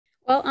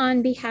Well,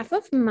 on behalf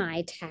of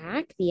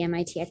MyTAC, the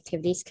MIT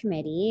Activities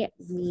Committee,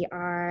 we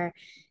are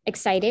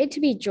excited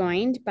to be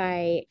joined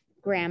by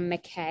Graham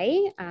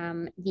McKay,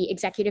 the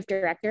Executive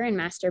Director and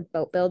Master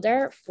Boat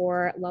Builder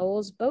for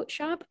Lowell's Boat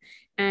Shop.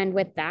 And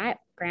with that,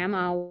 Graham,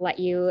 I'll let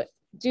you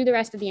do the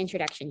rest of the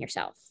introduction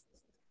yourself.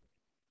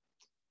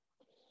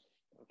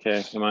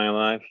 Okay, am I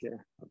alive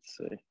here? Let's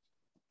see.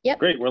 Yep.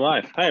 Great, we're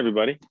live. Hi,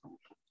 everybody.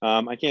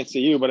 I can't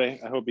see you, but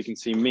I hope you can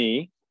see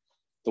me,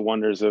 the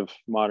wonders of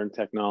modern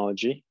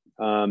technology.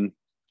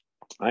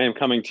 I am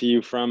coming to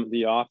you from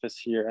the office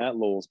here at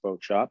Lowell's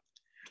Boat Shop,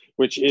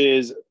 which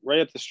is right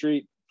up the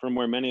street from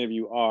where many of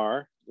you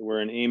are.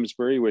 We're in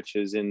Amesbury, which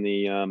is in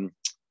the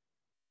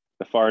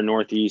far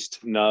northeast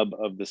nub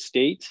of the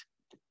state.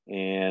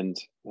 And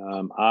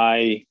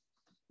I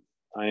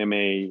am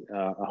a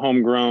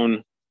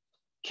homegrown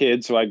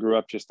kid, so I grew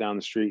up just down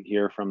the street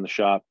here from the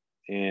shop,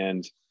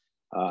 and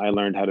I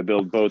learned how to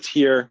build boats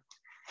here.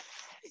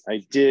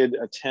 I did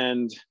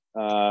attend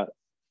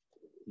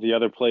the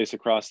other place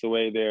across the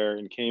way there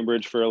in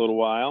Cambridge for a little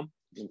while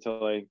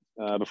until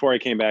before I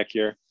came back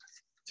here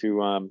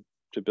to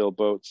build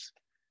boats,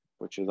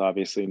 which is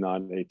obviously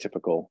not a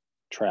typical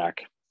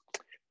track.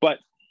 But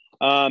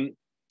what I'm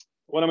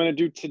going to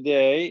do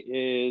today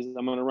is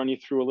I'm going to run you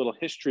through a little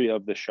history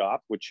of the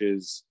shop, which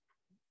is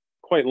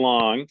quite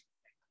long.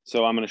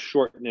 So I'm going to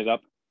shorten it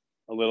up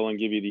a little and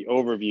give you the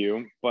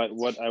overview. But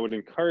what I would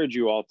encourage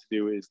you all to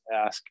do is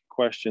ask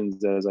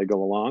questions as I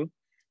go along.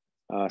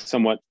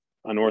 Somewhat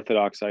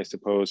unorthodox, I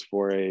suppose,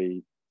 for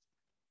a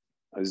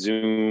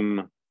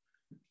Zoom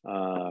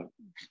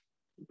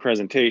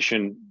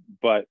presentation,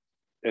 but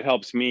it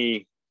helps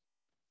me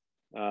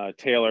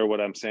tailor what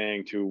I'm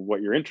saying to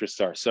what your interests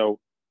are. So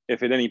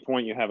if at any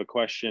point you have a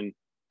question,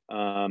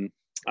 I'm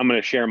going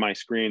to share my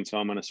screen, so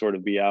I'm going to sort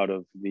of be out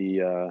of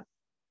the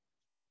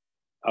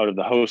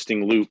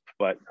hosting loop.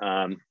 But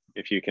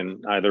if you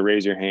can either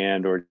raise your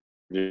hand or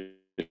just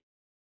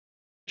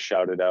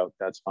shout it out,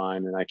 that's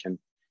fine, and I can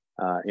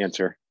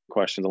answer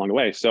questions along the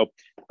way. So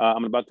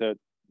I'm about to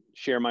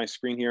share my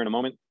screen here in a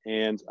moment,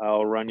 and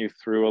I'll run you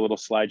through a little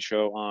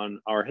slideshow on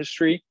our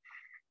history.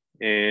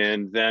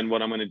 And then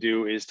what I'm going to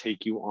do is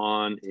take you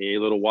on a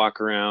little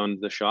walk around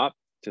the shop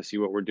to see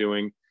what we're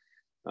doing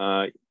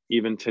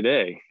even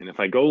today. And if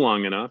I go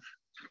long enough,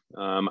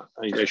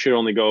 I should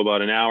only go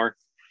about an hour.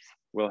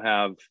 We'll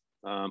have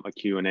a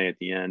Q&A at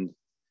the end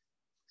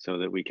so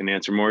that we can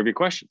answer more of your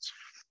questions.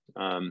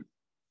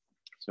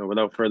 So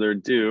without further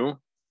ado,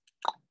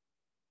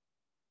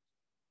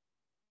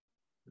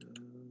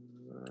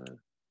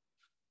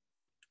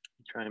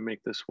 try and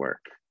make this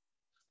work.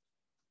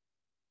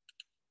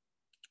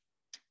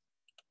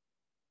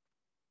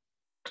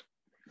 Does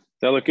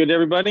that look good to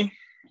everybody?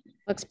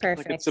 Looks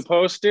perfect. Like it's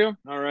supposed to?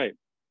 All right.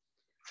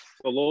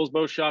 So Lowell's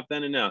Boat Shop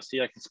then and now. See,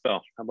 I can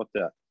spell. How about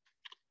that?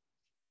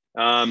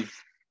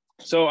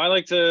 So I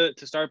like to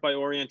start by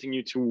orienting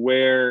you to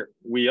where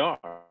we are.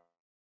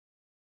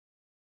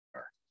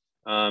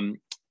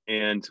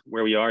 And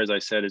where we are, as I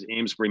said, is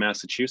Amesbury,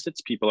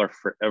 Massachusetts. People are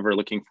forever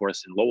looking for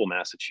us in Lowell,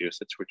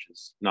 Massachusetts, which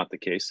is not the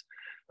case.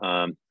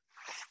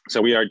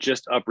 So we are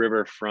just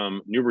upriver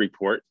from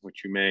Newburyport,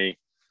 which you may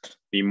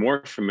be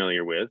more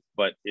familiar with.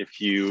 But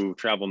if you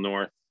travel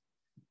north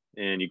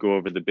and you go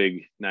over the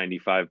big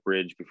 95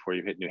 bridge before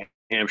you hit New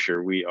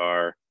Hampshire, we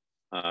are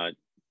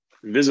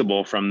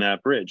visible from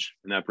that bridge.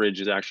 And that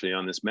bridge is actually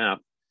on this map,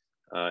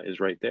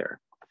 is right there.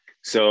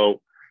 So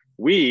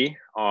we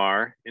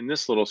are in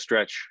this little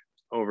stretch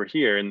over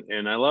here.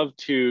 And I love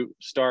to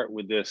start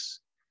with this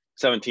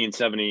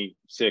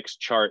 1776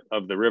 chart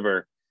of the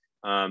river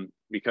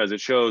because it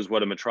shows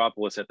what a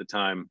metropolis at the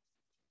time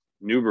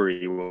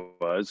Newbury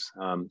was,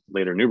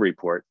 later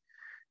Newburyport.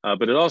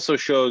 But it also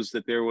shows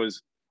that there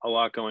was a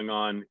lot going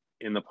on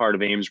in the part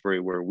of Amesbury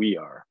where we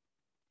are.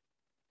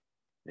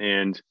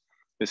 And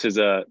this is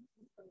a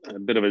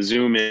bit of a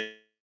zoom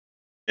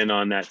in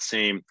on that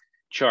same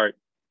chart.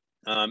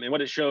 And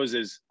what it shows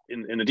is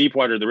in the deep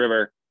water of the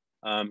river,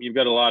 you've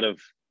got a lot of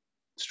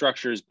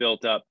structures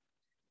built up,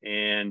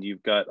 and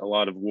you've got a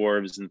lot of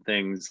wharves and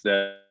things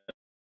that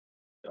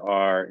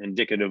are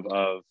indicative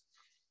of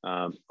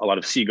a lot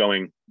of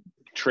seagoing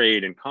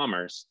trade and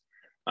commerce.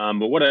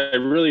 But what I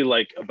really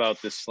like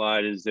about this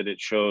slide is that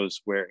it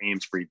shows where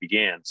Amesbury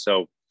began.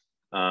 So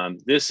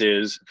this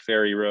is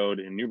Ferry Road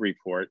in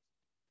Newburyport.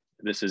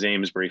 This is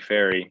Amesbury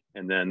Ferry.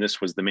 And then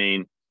this was the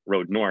main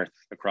road north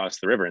across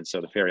the river. And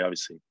so the ferry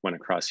obviously went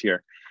across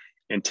here.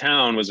 And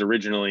town was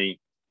originally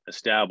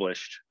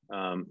established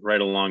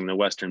right along the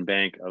western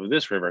bank of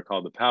this river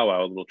called the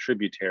Powwow, a little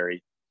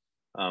tributary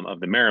of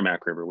the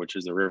Merrimack River, which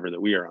is the river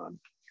that we are on.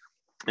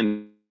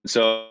 And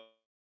so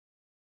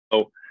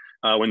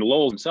when the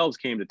Lowells themselves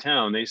came to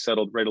town, they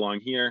settled right along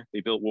here.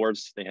 They built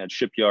wharves, they had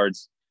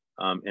shipyards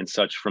and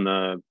such from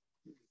the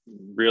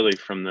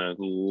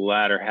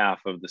latter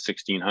half of the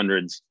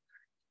 1600s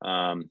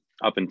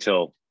up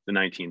until the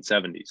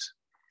 1970s.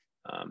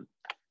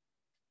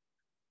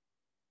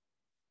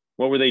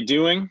 What were they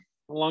doing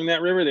along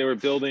that river? They were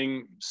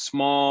building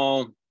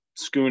small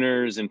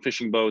schooners and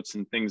fishing boats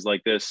and things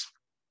like this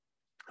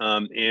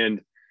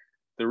And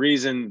the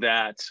reason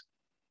that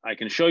I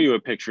can show you a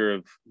picture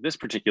of this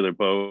particular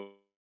boat,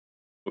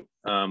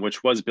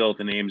 which was built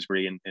in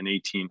Amesbury in 18,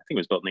 I think it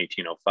was built in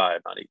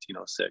 1805, not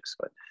 1806,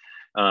 but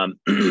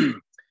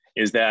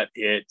is that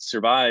it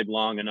survived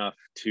long enough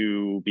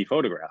to be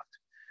photographed.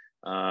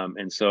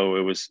 And so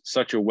it was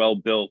such a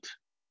well-built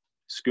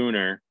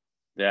schooner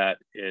that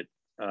it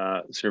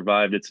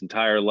survived its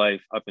entire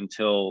life up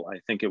until I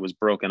think it was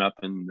broken up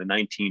in the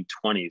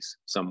 1920s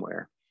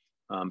somewhere.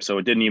 So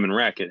it didn't even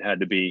wreck. It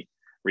had to be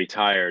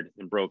retired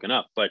and broken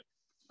up. But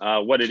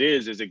what it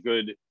is a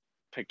good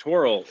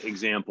pictorial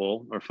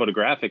example or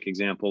photographic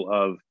example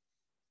of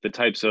the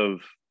types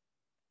of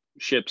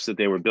ships that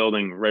they were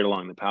building right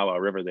along the Powwow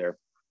River there.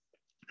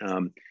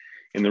 And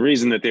the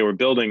reason that they were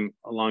building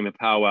along the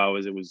Powwow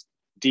is it was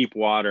deep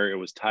water, it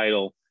was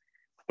tidal,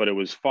 but it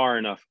was far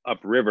enough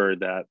upriver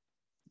that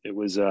it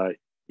was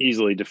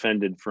easily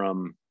defended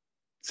from,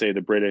 say,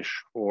 the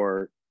British,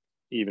 or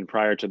even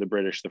prior to the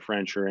British, the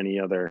French, or any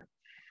other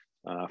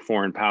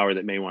foreign power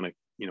that may want to,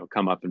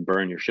 come up and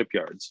burn your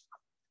shipyards.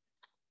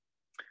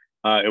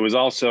 It was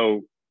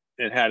also,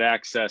 it had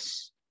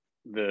access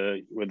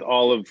with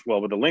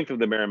the length of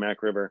the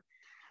Merrimack River,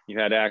 you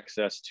had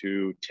access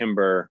to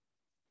timber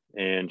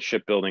and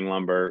shipbuilding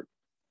lumber,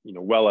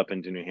 well up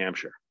into New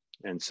Hampshire.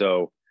 And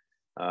so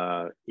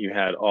you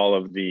had all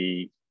of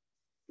the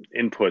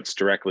inputs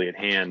directly at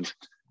hand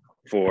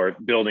for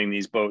building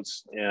these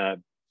boats,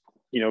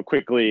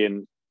 quickly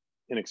and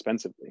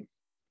inexpensively.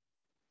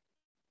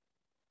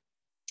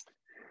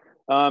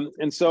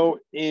 And so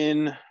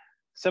in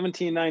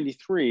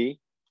 1793,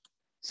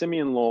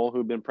 Simeon Lowell,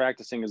 who'd been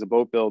practicing as a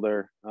boat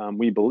builder,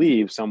 we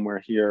believe somewhere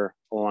here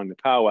along the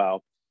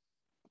Powwow,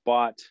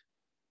 bought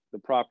the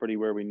property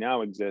where we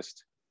now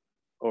exist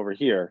over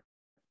here,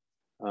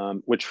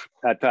 which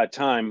at that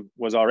time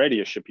was already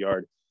a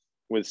shipyard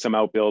with some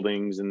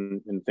outbuildings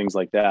and things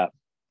like that.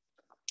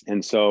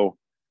 And so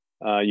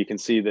you can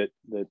see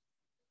that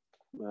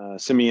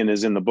Simeon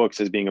is in the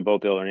books as being a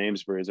boat builder in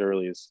Amesbury as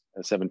early as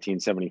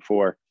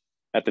 1774.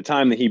 At the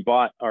time that he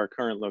bought our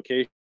current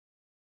location,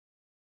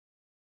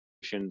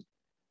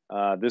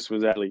 this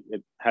was actually,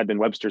 it had been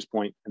Webster's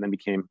Point and then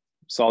became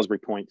Salisbury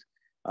Point,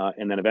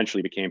 and then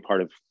eventually became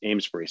part of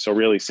Amesbury. So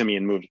really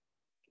Simeon moved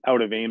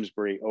out of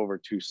Amesbury over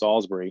to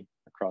Salisbury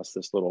across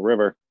this little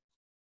river,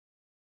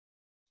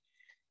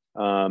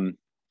 to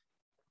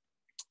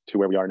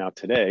where we are now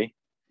today.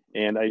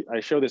 And I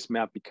show this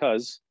map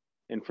because,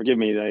 and forgive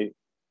me,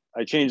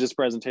 I change this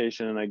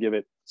presentation and I give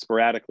it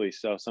sporadically.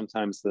 So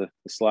sometimes the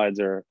slides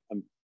are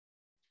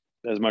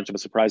as much of a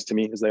surprise to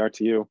me as they are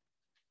to you.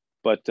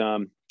 But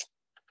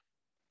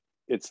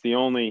it's the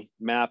only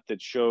map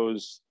that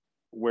shows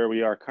where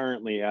we are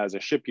currently as a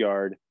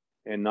shipyard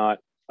and not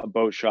a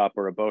boat shop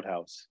or a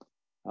boathouse.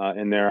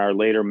 And there are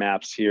later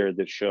maps here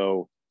that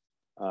show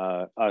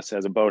us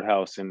as a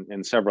boathouse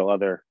and several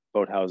other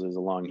boathouses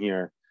along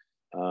here.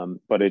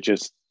 But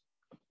it's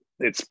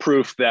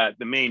proof that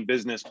the main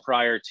business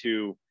prior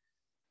to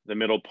the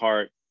middle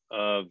part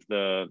of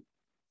the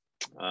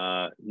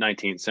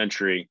 19th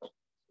century,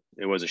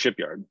 it was a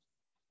shipyard.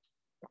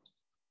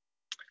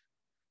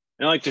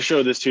 And I like to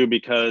show this too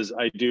because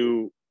I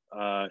do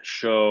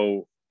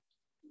show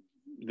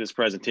this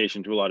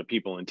presentation to a lot of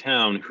people in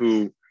town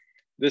who,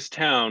 this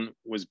town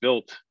was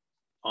built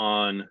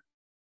on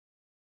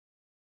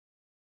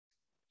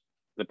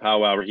the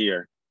Powwow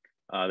here.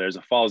 There's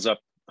a falls up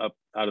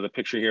out of the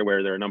picture here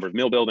where there are a number of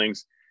mill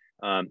buildings.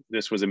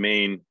 This was a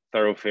main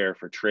thoroughfare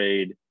for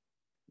trade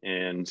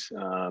and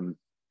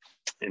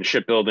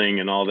shipbuilding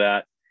and all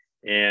that.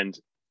 And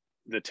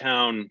the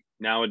town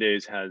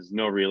nowadays has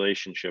no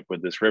relationship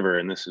with this river.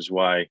 And this is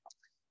why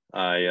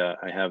I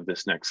have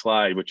this next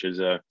slide, which is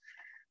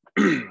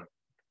an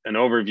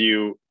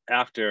overview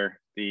after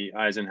the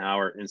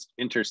Eisenhower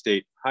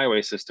interstate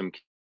highway system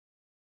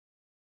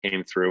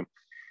came through.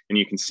 And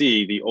you can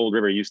see the old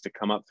river used to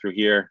come up through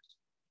here,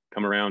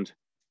 come around,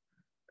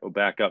 go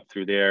back up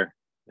through there,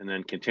 and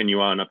then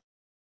continue on up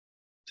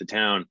to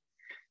town.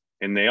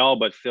 And they all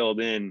but filled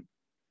in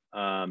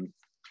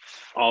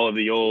all of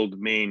the old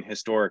main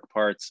historic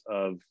parts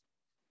of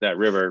that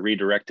river,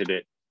 redirected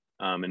it,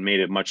 and made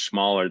it much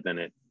smaller than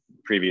it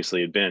previously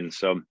had been.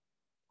 So,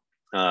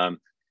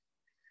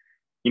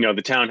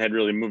 the town had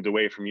really moved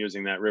away from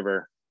using that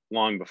river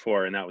long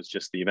before, and that was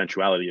just the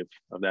eventuality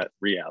of that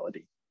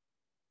reality.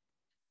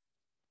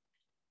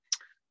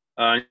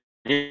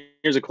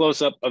 Here's a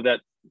close-up of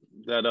that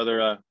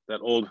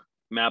old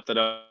map that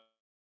I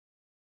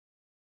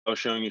was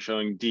showing you,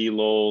 showing D.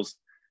 Lowell's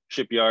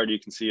shipyard. You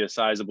can see a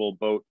sizable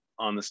boat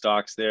on the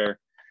stocks there.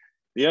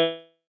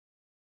 The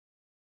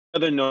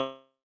other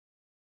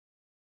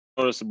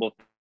noticeable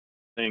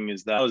thing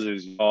is that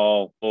houses are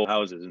all old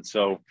houses. And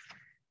so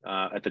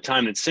at the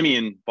time that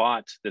Simeon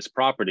bought this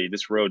property,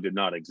 this road did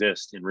not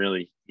exist. And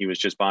really, he was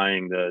just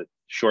buying the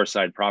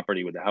shoreside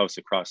property with the house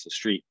across the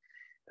street.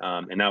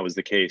 And that was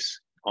the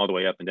case all the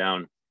way up and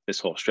down this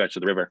whole stretch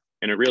of the river.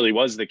 And it really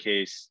was the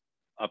case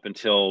up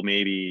until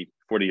maybe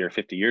 40 or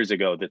 50 years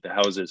ago that the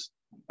houses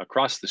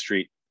across the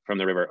street from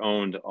the river,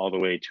 owned all the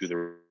way to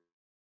the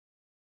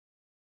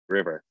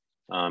river.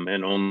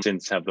 And only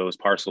since have those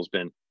parcels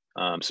been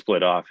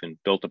split off and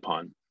built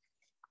upon.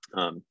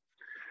 And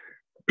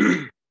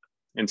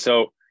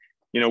so,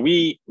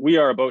 we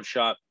are a boat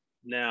shop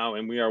now,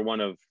 and we are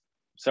one of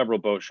several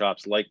boat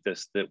shops like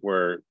this that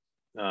were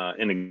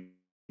in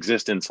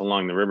existence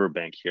along the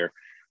riverbank here,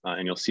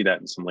 and you'll see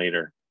that in some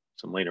later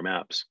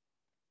maps.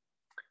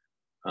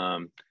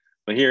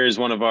 But here is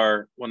one of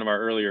our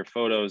earlier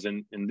photos,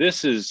 and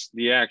this is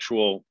the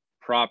actual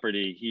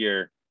property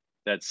here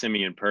that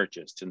Simeon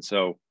purchased. And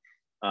so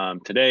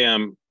today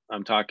I'm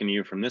talking to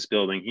you from this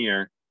building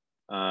here.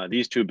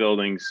 These two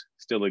buildings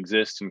still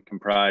exist and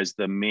comprise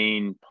the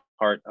main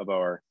part of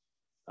our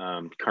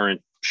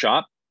current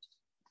shop.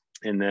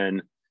 And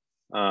then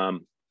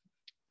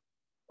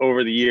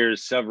over the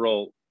years,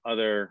 several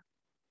other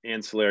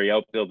ancillary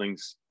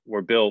outbuildings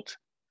were built,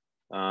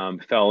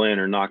 fell in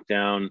or knocked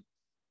down,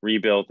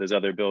 rebuilt as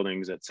other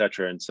buildings, et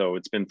cetera. And so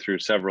it's been through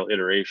several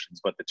iterations,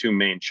 but the two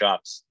main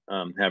shops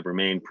have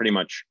remained pretty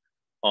much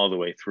all the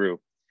way through.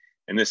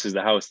 And this is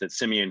the house that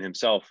Simeon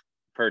himself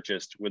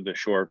purchased with the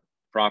shore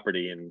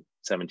property in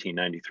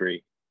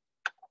 1793.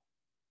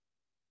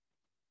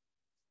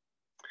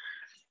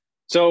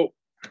 So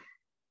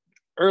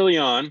early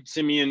on,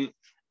 Simeon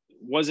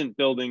wasn't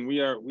building. We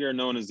are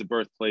known as the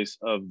birthplace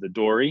of the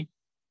dory,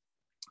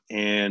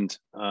 and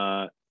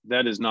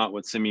that is not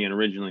what Simeon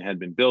originally had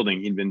been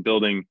building. He'd been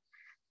building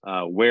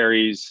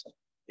wherries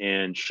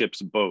and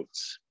ships'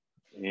 boats.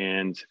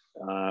 And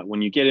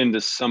when you get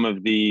into some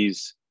of the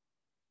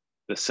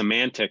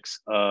semantics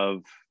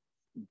of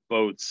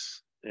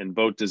boats and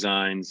boat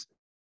designs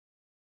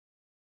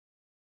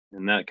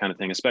and that kind of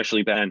thing,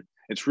 especially then,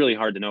 it's really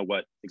hard to know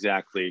what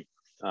exactly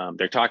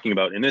they're talking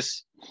about. And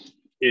this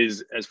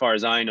is, as far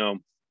as I know,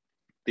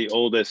 the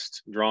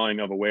oldest drawing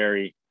of a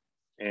wherry.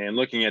 And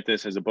looking at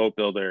this as a boat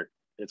builder,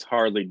 it's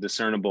hardly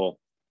discernible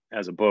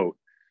as a boat.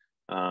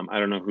 I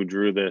don't know who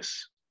drew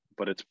this,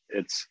 but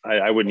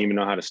I wouldn't even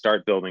know how to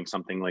start building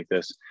something like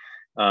this.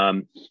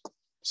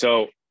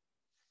 So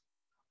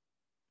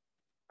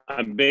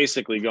I'm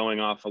basically going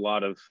off a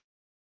lot of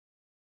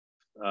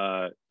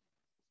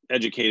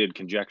educated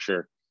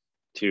conjecture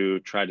to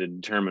try to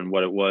determine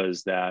what it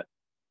was that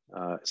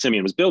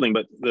Simeon was building.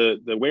 But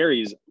the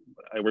wherries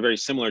were very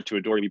similar to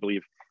a dory, we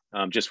believe,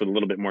 just with a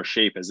little bit more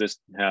shape as this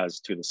has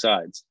to the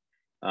sides.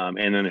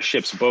 And then a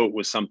ship's boat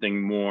was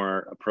something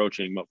more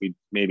approaching what we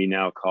maybe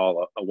now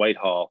call a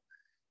whitehall.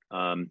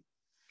 And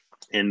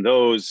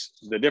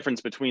the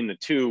difference between the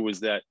two was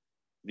that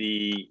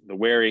the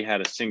wherry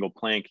had a single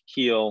plank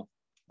keel,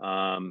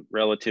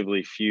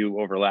 relatively few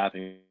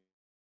overlapping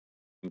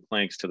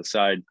planks to the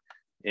side,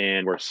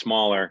 and were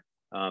smaller.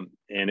 And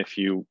if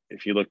you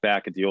look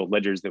back at the old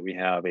ledgers that we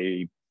have,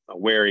 a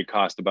wherry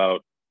cost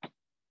about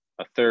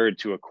a third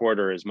to a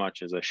quarter as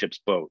much as a ship's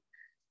boat.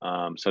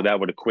 So that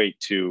would equate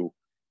to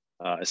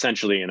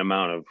essentially an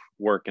amount of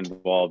work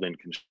involved in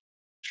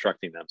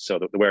constructing them. So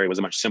the wherry was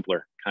a much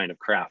simpler kind of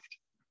craft.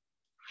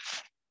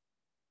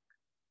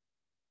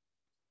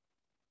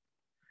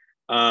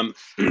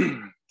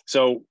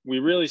 So we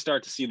really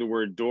start to see the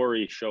word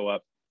dory show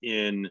up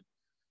in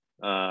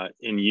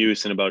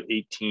use in about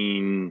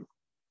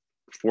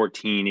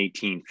 1814,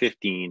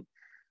 1815.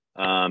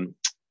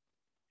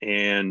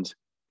 And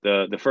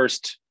the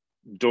first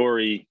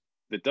dory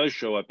that does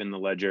show up in the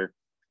ledger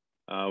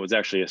was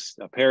actually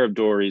a pair of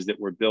dories that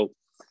were built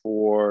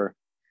for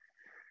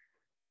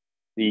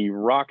the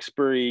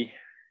Roxbury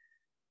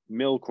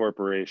Mill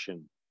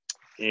Corporation.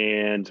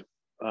 And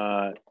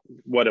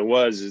what it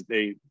was is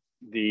it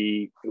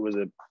was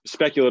a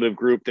speculative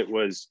group that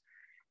was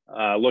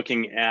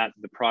looking at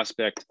the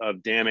prospect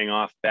of damming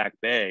off Back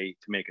Bay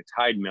to make a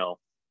tide mill.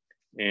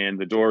 And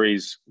the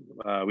dories,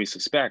 we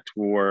suspect,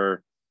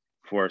 were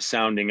for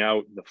sounding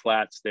out the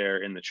flats there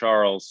in the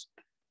Charles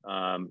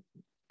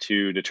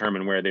to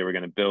determine where they were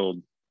going to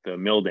build the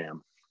mill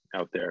dam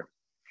out there.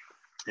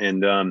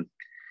 And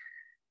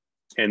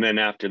then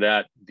after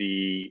that,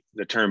 the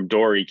term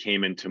dory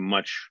came into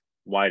much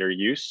wider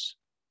use.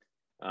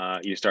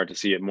 You start to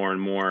see it more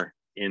and more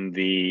in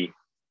the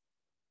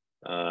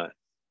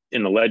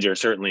ledger,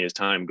 certainly as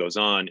time goes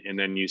on, and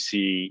then you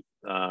see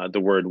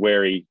the word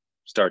wherry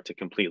start to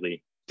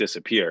completely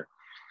disappear.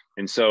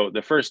 And so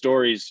the first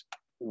dories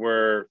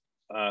were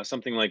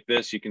something like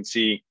this. You can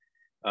see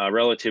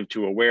relative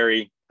to a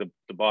wherry, the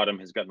bottom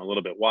has gotten a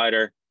little bit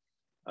wider.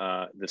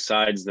 The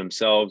sides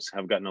themselves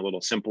have gotten a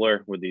little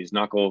simpler with these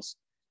knuckles.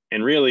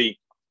 And really,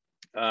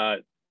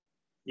 we're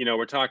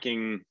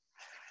talking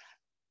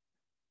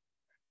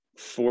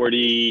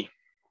 40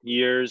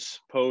 years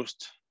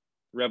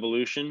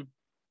post-revolution.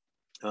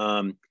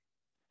 And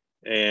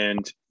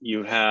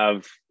you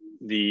have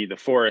the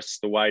forests,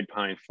 the wide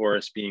pine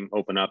forests being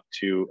open up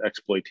to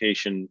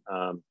exploitation,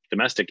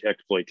 domestic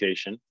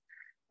exploitation.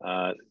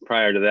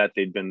 Prior to that,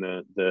 they'd been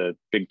the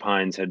big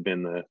pines had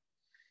been the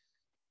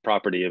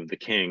property of the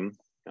king,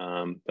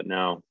 but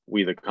now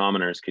we, the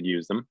commoners, could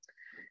use them.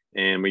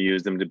 And we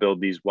use them to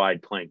build these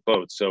wide plank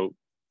boats. So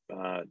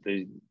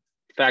the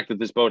fact that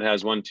this boat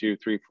has 1, 2,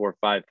 3, 4,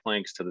 5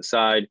 planks to the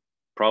side,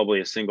 probably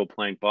a single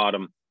plank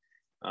bottom.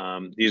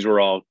 These were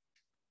all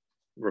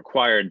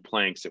required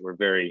planks that were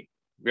very,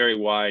 very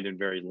wide and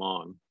very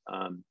long.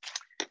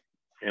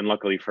 And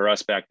luckily for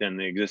us back then,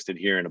 they existed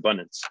here in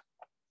abundance.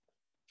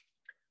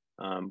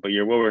 But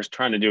what we're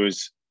trying to do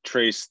is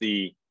trace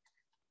the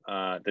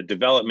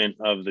development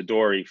of the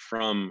dory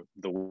from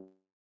the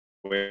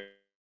wherry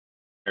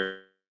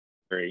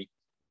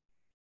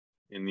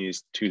in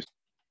these two.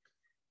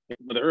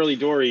 The early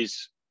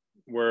dories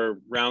were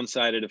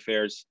round-sided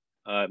affairs,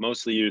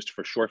 mostly used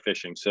for shore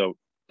fishing. So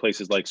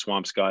places like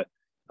Swampscott,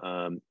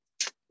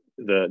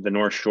 the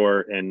North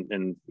Shore,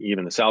 and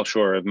even the South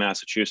Shore of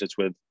Massachusetts,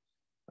 with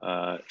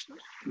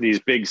these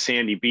big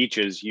sandy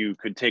beaches, you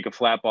could take a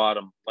flat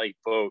bottom light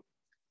boat,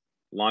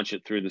 launch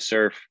it through the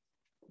surf,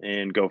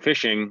 and go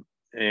fishing.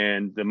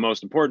 And the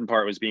most important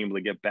part was being able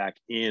to get back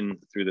in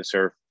through the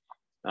surf,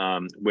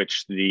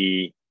 which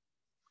the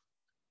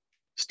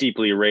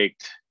steeply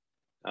raked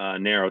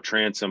narrow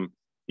transom,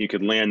 you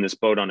could land this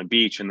boat on a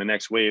beach, and the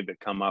next wave that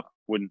come up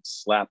wouldn't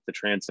slap the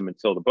transom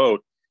until the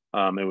boat.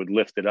 It would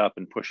lift it up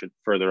and push it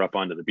further up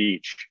onto the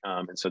beach.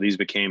 And so these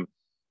became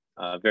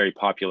very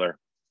popular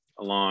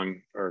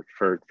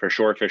for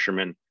shore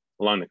fishermen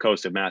along the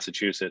coast of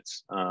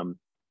Massachusetts,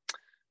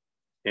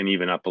 and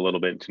even up a little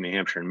bit into New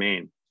Hampshire and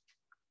Maine.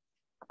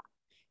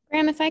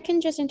 Graham, if I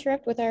can just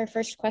interrupt with our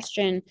first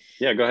question.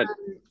 Yeah, go ahead.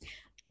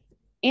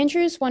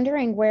 Andrew's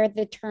wondering where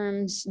the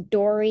terms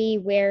dory,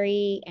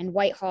 wherry, and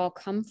Whitehall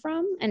come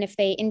from, and if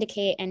they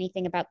indicate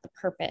anything about the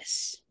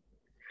purpose.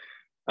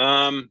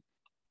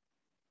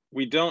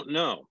 We don't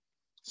know.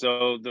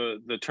 So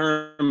the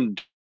term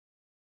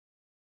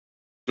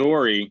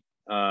dory,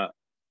 I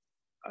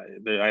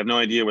have no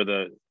idea where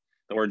the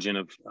origin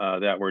of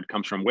that word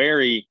comes from.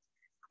 Wherry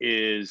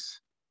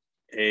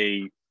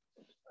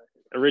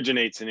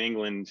originates in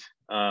England.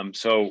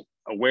 So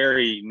a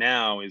wherry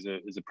now is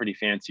a pretty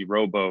fancy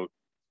rowboat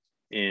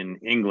in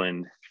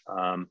England.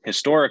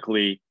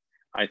 Historically,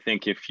 I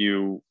think if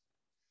you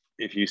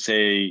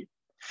say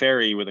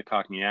ferry with a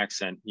Cockney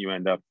accent, you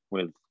end up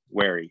with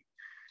wherry.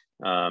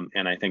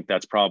 And I think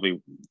that's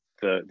probably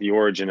the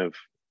origin of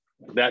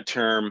that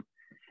term.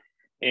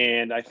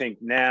 And I think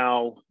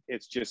now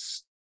it's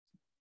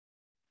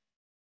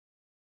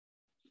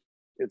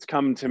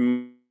come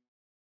to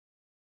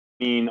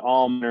mean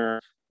all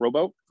manner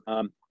rowboat.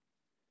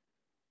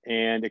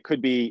 And it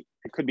could be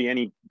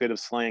any bit of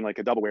slang, like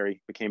a double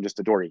wherry became just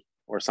a dory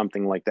or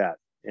something like that.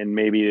 And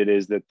maybe it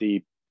is that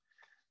the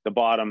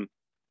bottom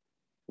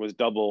was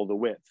double the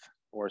width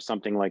or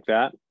something like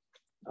that.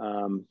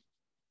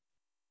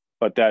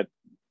 But that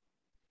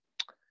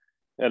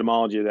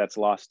etymology, that's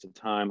lost to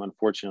time,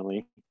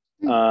 unfortunately.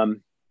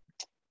 And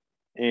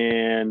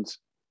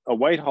a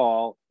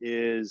Whitehall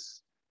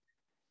is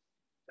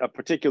a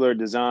particular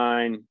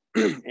design,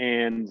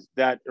 and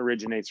that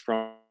originates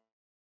from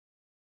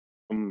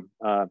New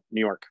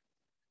York.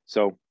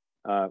 So,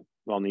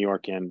 New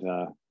York and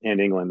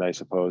England, I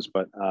suppose.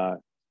 But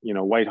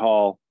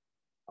Whitehall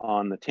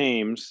on the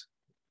Thames,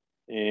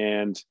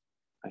 and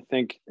I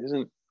think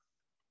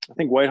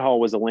Whitehall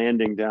was a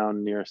landing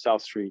down near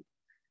South Street,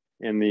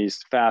 and these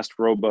fast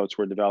rowboats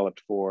were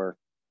developed for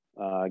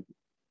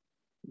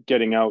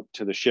getting out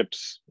to the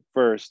ships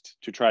first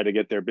to try to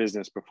get their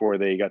business before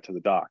they got to the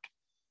dock.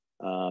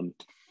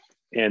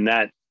 And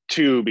that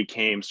too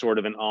became sort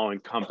of an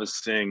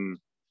all-encompassing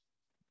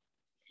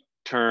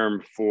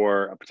term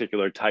for a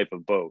particular type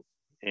of boat.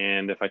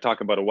 And if I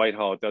talk about a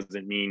Whitehall, it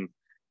doesn't mean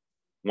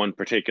one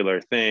particular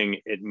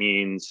thing. It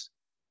means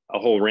a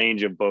whole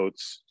range of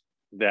boats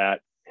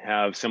that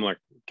have similar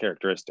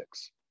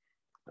characteristics.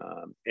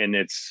 And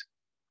it's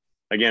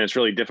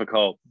really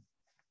difficult.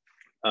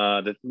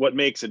 What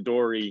makes a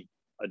dory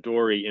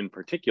in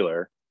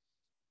particular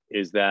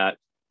is that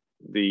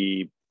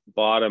the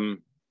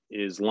bottom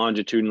is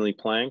longitudinally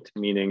planked,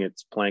 meaning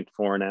it's planked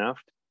fore and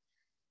aft,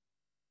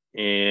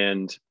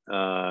 and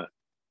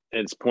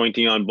it's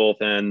pointy on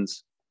both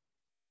ends.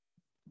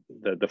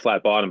 The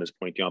flat bottom is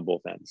pointy on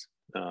both ends,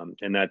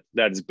 and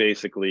that's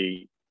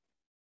basically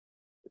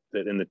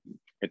that.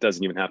 It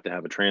doesn't even have to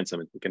have a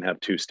transom; it can have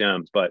two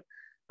stems, but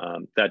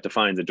that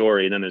defines a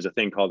dory. And then there's a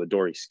thing called a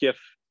dory skiff,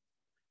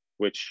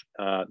 which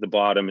the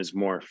bottom is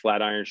more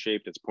flat iron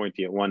shaped. It's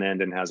pointy at one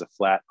end and has a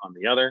flat on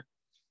the other.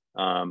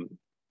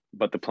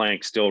 But the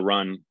planks still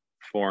run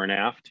fore and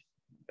aft.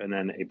 And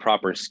then a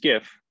proper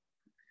skiff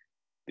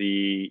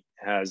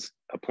has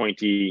a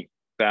pointy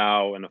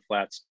bow and a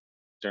flat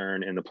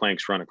stern, and the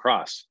planks run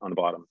across on the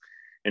bottom.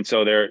 And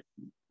so there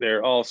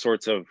are all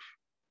sorts of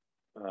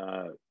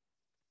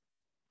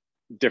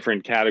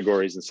different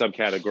categories and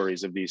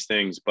subcategories of these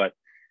things, but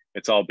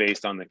it's all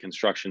based on the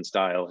construction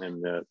style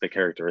and the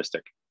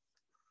characteristic.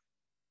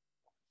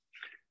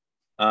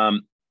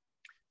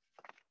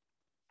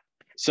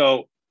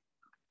 So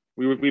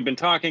we've been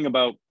talking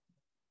about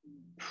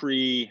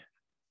mid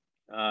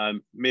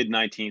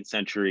 19th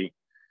century,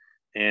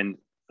 and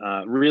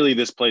really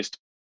this place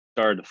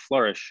started to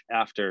flourish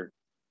after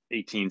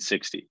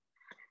 1860.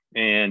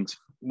 And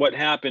what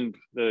happened,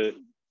 the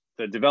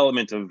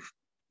development of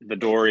the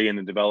dory and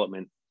the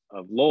development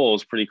of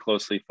Lowell's pretty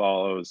closely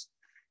follows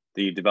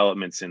the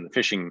developments in the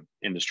fishing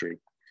industry.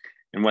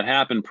 And what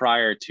happened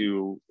prior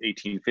to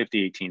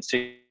 1850,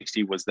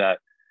 1860 was that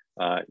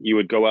you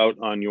would go out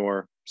on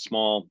your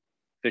small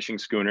fishing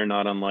schooner,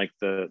 not unlike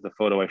the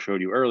photo I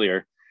showed you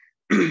earlier,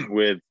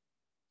 with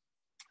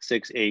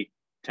 6, 8,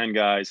 10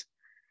 guys,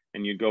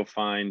 and you'd go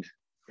find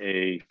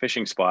a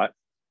fishing spot.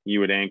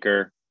 You would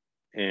anchor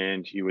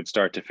and you would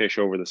start to fish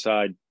over the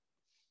side.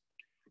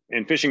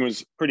 And fishing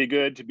was pretty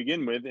good to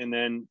begin with. And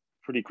then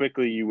pretty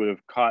quickly you would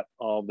have caught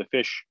all the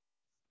fish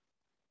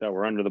that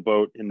were under the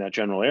boat in that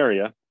general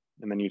area.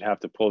 And then you'd have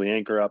to pull the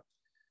anchor up,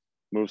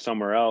 move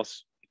somewhere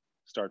else,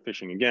 start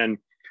fishing again.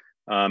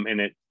 And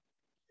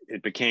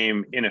it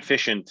became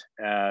inefficient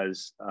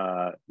as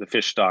the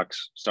fish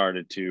stocks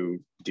started to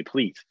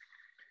deplete.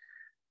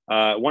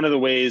 One of the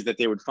ways that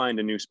they would find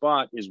a new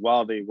spot is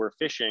while they were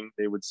fishing,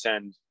 they would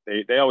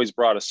they always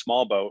brought a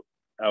small boat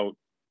out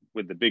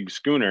with the big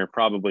schooner,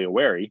 probably a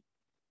wherry,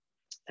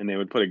 and they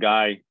would put a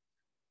guy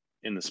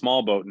in the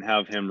small boat and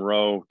have him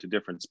row to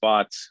different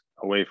spots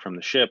away from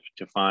the ship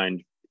to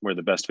find where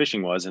the best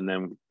fishing was. And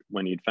then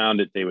when he'd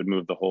found it, they would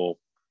move the whole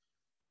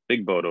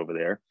big boat over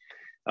there.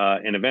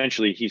 And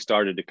eventually he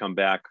started to come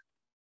back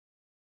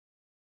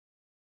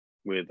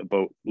with a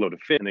boat load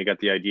of fish. And they got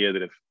the idea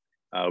that if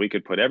we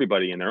could put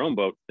everybody in their own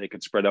boat, they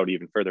could spread out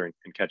even further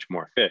and catch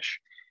more fish.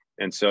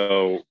 And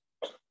so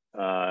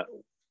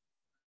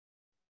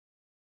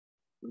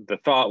the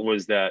thought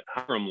was that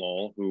Hiram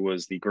Lowell, who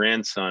was the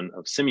grandson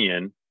of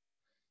Simeon,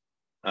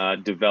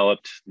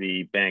 developed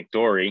the bank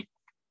dory,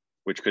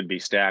 which could be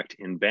stacked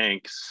in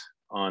banks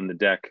on the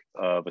deck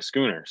of a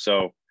schooner.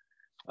 So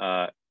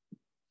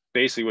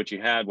basically what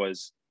you had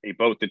was a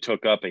boat that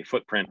took up a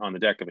footprint on the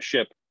deck of a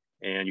ship,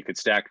 and you could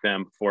stack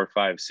them 4,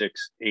 5,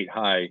 6, 8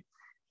 high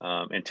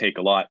and take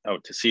a lot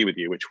out to sea with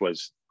you, which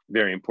was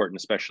very important,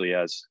 especially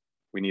as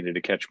we needed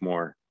to catch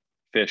more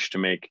fish to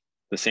make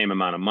the same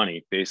amount of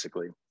money,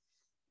 basically,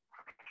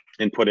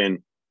 and put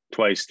in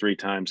 2, 3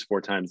 times,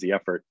 4 times the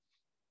effort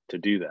to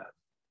do that.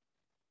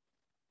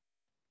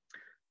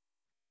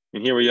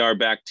 And here we are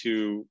back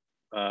to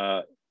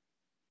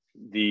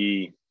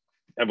the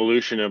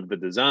evolution of the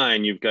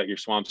design. You've got your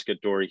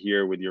Swampscott dory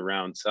here with your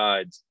round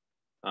sides.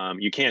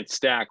 You can't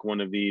stack one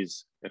of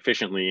these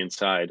efficiently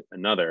inside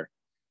another.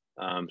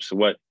 So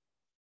what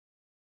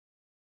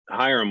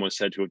Hiram was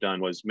said to have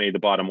done was made the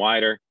bottom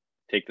wider,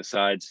 take the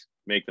sides,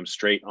 make them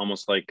straight,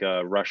 almost like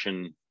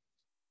Russian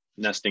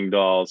nesting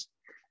dolls.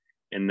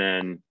 And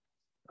then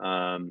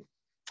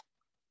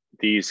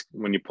these,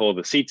 when you pull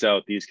the seats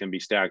out, these can be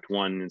stacked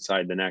one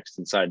inside the next,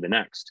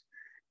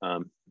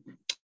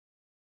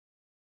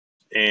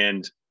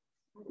 and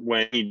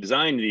when he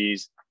designed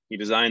these, he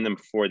designed them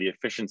for the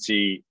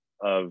efficiency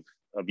of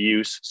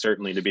use,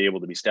 certainly to be able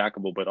to be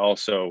stackable, but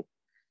also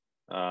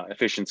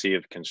efficiency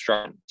of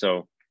construction.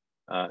 So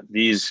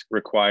these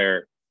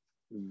require,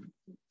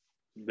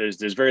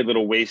 there's very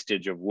little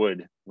wastage of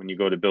wood when you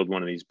go to build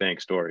one of these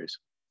bank stories.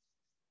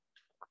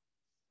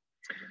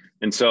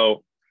 And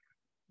so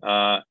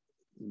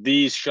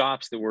these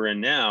shops that we're in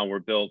now were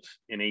built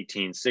in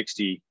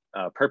 1860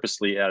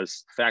 purposely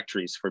as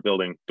factories for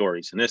building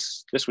dories. And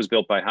this was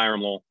built by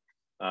Hiram Lowell.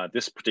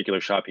 This particular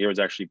shop here was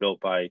actually built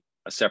by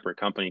a separate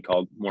company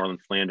called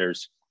Moreland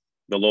Flanders.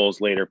 The Lowells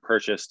later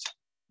purchased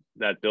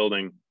that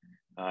building.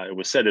 It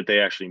was said that they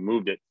actually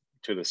moved it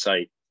to the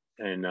site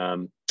and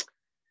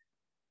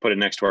put it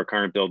next to our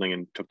current building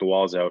and took the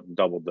walls out and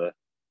doubled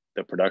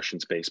the production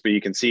space. But you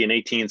can see in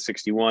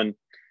 1861,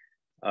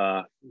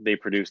 they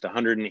produced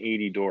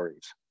 180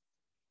 dories,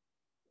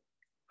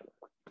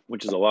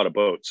 which is a lot of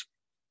boats.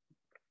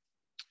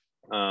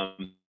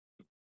 And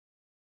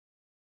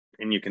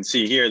you can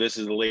see here, this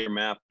is the later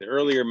map. The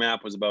earlier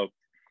map was about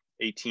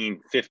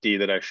 1850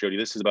 that I showed you.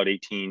 This is about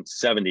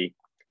 1870.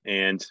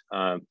 And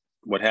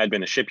what had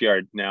been a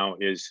shipyard now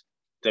is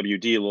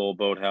W.D. Lowell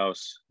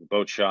Boathouse,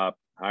 Boat Shop,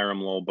 Hiram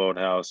Lowell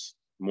Boathouse,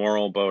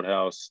 Morrill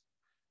Boathouse,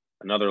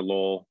 another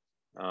Lowell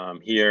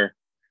here.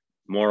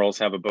 Morrills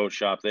have a boat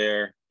shop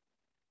there.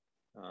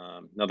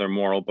 Another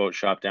Morrill boat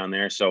shop down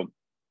there. So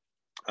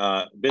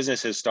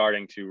business is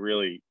starting to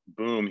really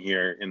boom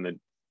here in the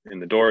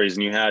dories.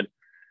 And you had,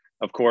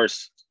 of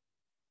course,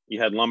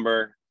 you had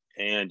lumber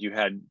and you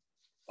had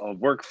a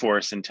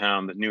workforce in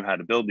town that knew how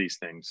to build these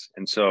things.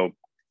 And so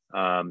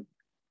a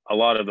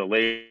lot of the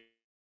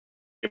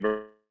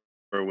labor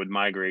would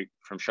migrate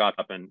from shop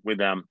up, and with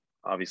them,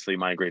 obviously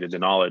migrated the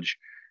knowledge.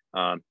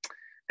 And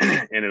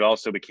it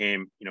also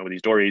became, with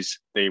these dories,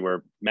 they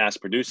were mass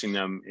producing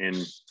them in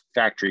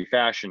factory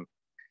fashion.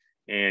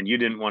 And you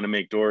didn't want to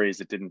make dories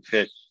that didn't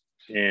fit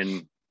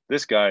in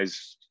this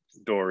guy's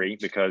dory,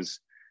 because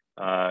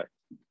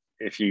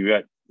if you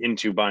got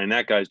into buying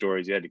that guy's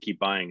dories, you had to keep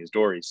buying his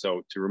dories.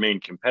 So to remain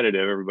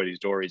competitive, everybody's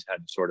dories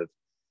had to sort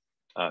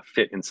of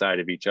fit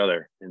inside of each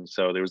other. And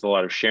so there was a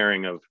lot of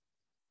sharing of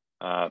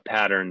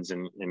patterns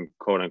and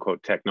quote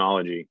unquote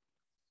technology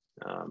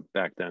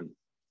back then.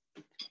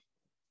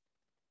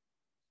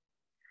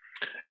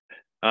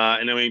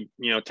 And then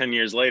 10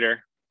 years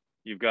later,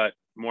 you've got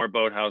more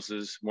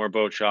boathouses, more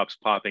boat shops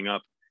popping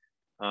up.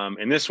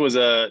 And this was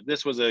a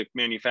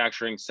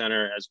manufacturing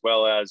center, as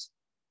well as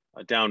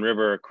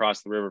downriver,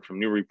 across the river from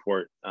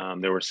Newburyport.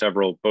 There were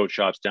several boat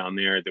shops down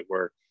there that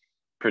were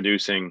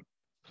producing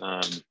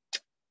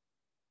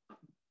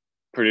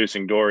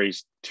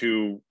dories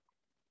to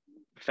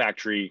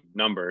factory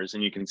numbers.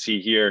 And you can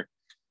see here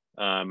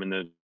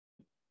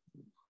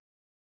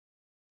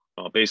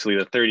basically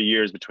the 30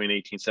 years between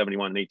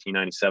 1871 and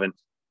 1897,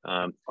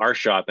 our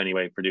shop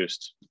anyway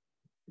produced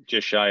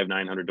just shy of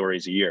 900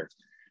 dories a year.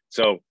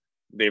 So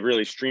they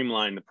really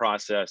streamlined the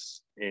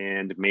process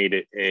and made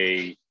it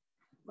a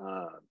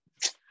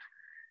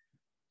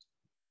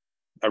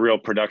real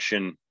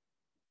production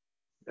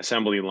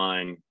assembly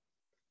line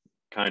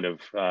kind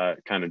of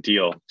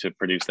deal to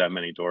produce that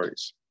many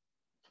dories.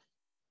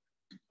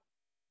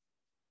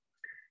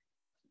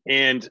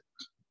 And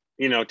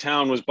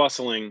town was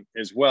bustling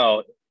as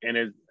well.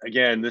 And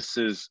again, this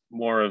is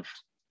more of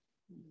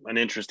an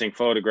interesting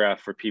photograph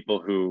for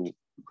people who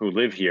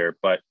live here.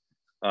 But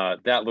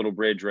that little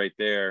bridge right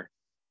there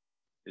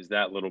is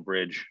that little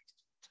bridge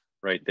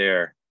right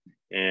there.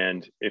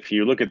 And if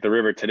you look at the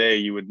river today,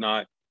 you would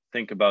not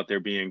think about there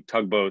being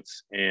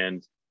tugboats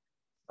and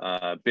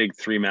big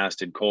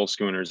 3-masted coal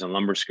schooners and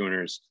lumber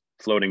schooners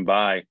floating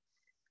by.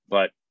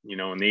 But in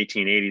the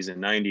 1880s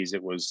and 90s,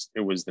 it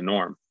was the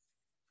norm.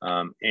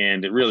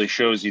 And it really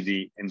shows you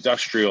the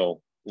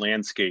industrial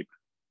landscape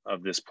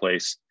of this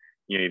place.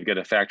 You've got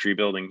a factory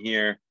building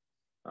here.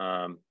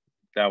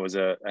 That was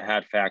a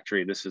hat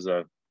factory. This is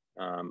a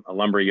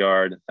lumber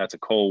yard. That's a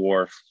coal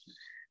wharf.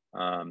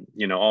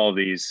 All of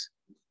these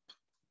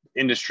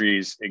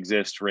industries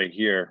exist right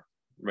here,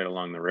 right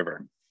along the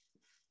river.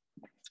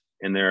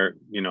 And there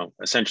are,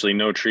 essentially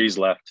no trees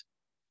left.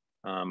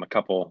 A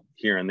couple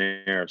here and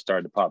there have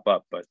started to pop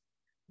up, but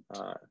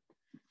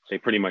they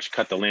pretty much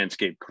cut the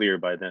landscape clear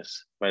by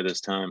this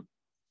time.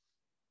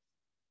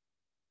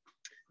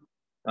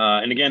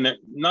 And again,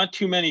 not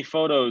too many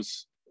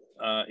photos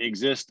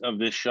exist of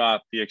this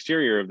shop, the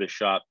exterior of this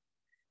shop,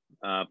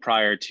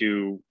 prior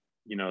to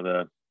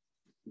the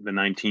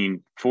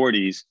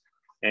 1940s,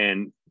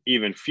 and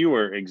even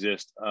fewer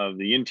exist of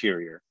the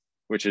interior,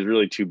 which is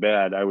really too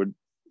bad. I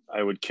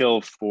would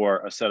kill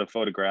for a set of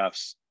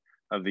photographs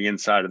of the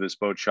inside of this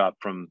boat shop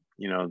from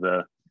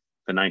the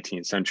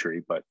 19th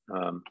century, but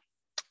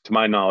to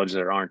my knowledge,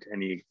 there aren't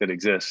any that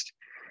exist.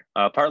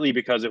 Partly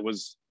because it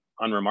was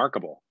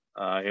unremarkable.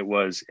 It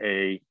was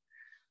a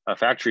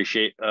factory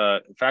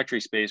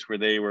space where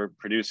they were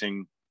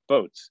producing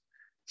boats.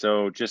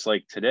 So just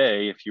like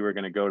today, if you were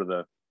going to go to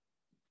the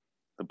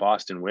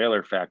Boston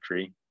Whaler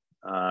factory,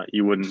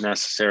 you wouldn't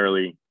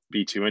necessarily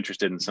be too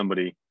interested in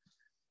somebody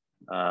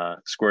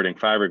squirting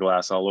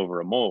fiberglass all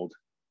over a mold.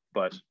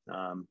 But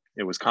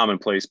it was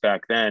commonplace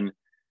back then,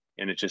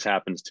 and it just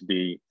happens to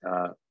be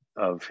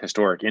of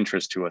historic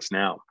interest to us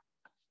now.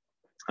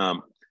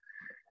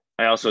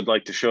 I also would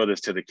like to show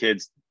this to the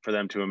kids for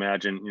them to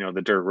imagine,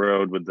 the dirt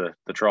road with the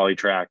trolley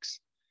tracks,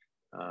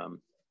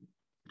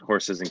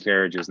 horses and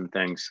carriages and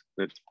things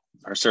that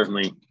are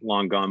certainly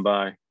long gone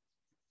by.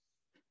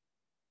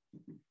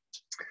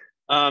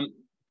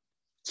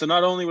 So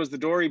not only was the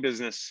dory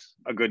business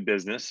a good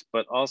business,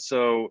 but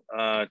also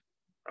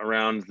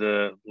around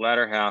the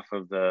latter half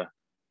of the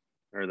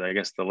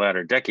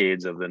latter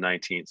decades of the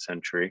 19th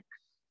century,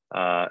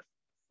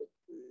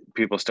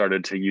 people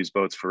started to use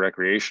boats for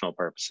recreational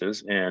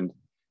purposes. And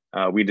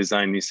we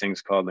designed these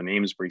things called an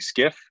Amesbury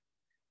skiff,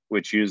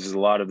 which uses a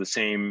lot of the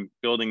same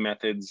building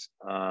methods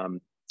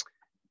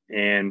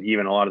and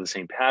even a lot of the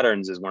same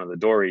patterns as one of the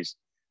dories.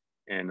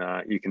 And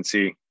you can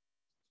see,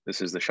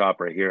 this is the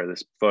shop right here.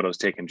 This photo is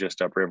taken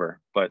just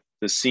upriver, but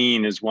the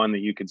scene is one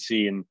that you could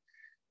see in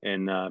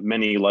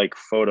many like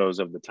photos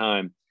of the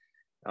time.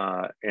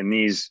 And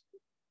these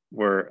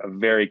were a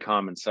very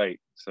common sight.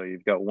 So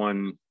you've got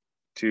 1,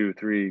 2,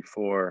 3,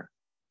 4,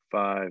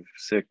 5,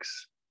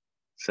 6,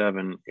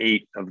 7,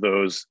 8 of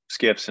those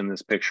skiffs in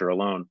this picture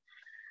alone.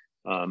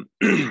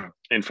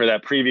 And for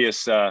that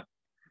previous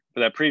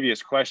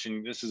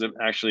question, this is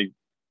actually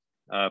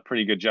a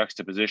pretty good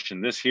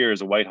juxtaposition. This here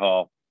is a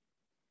Whitehall.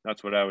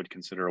 That's what I would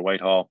consider a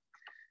Whitehall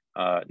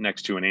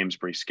next to an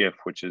Amesbury skiff,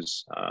 which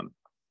is,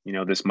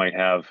 this might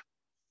have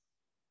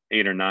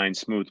 8 or 9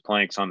 smooth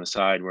planks on the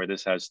side, where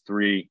this has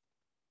 3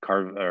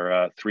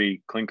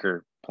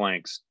 clinker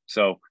planks.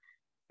 So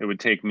it would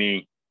take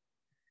me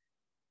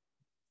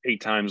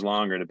 8 times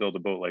longer to build a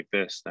boat like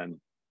this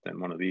than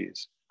one of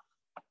these.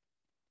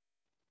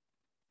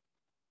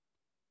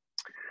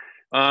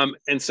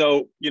 And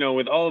so,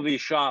 with all of these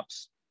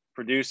shops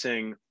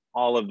producing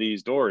all of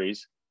these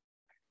dories,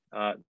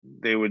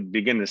 they would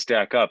begin to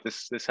stack up.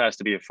 This has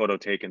to be a photo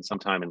taken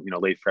sometime in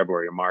late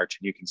February or March,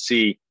 and you can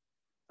see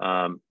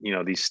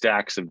these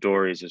stacks of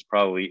dories. There's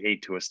probably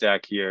 8 to a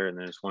stack here, and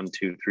there's 1,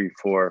 2, 3,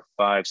 4,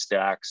 5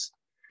 stacks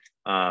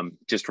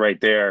just right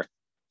there.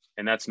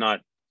 And that's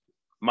not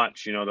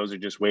much. Those are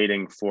just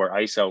waiting for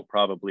ice out,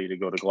 probably, to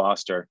go to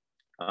Gloucester,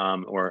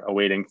 or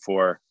awaiting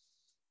for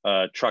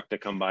a truck to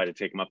come by to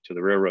take them up to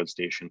the railroad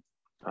station,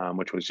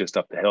 which was just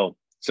up the hill.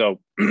 So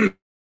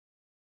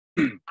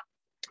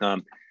I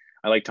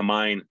like to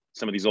mine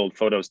some of these old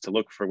photos to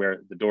look for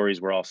where the dories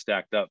were all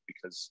stacked up,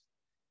 because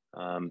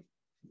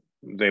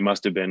they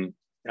must have been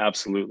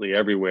absolutely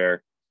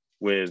everywhere,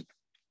 with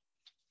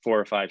 4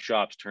 or 5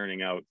 shops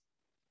turning out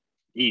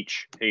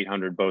each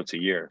 800 boats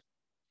a year.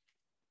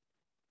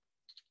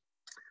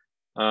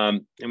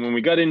 And when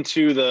we got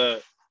into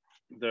the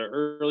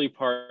early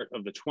part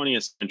of the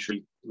 20th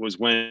century was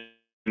when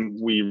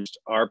we reached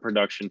our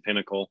production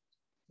pinnacle.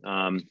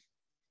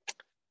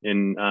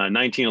 In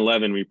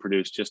 1911, we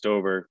produced just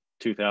over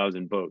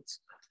 2,000 boats,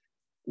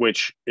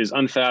 which is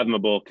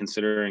unfathomable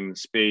considering the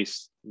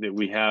space that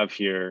we have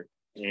here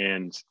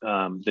and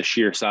the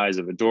sheer size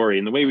of a dory.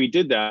 And the way we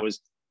did that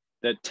was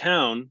that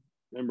town,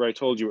 remember I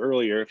told you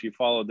earlier, if you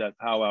followed that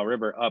Powwow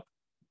River up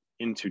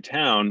into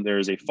town,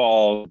 there's a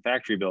fall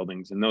factory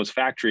buildings, and those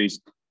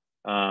factories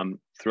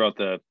throughout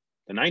the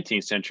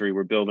 19th century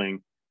were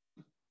building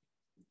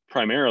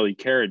primarily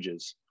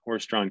carriages,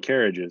 horse-drawn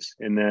carriages.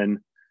 And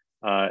then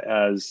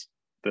as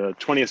the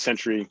 20th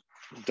century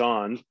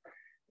dawned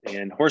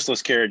and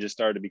horseless carriages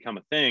started to become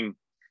a thing,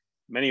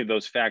 many of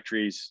those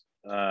factories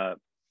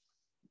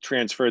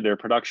transferred their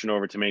production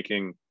over to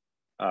making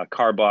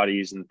car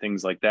bodies and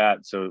things like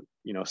that. So,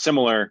 you know,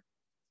 similar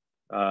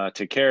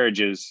to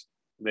carriages,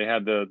 they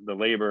had the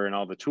labor and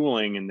all the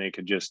tooling, and they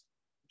could just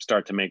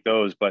start to make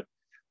those. But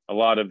a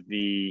lot of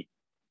the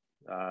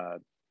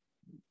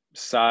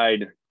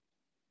side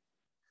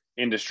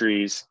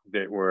industries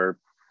that were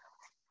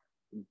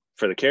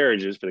for the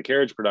carriages, for the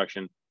carriage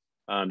production,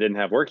 didn't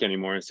have work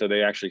anymore. And so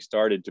they actually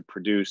started to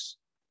produce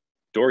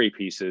dory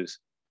pieces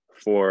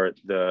for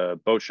the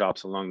boat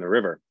shops along the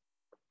river.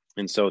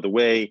 And so the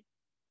way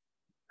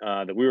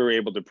that we were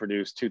able to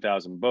produce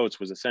 2,000 boats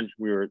was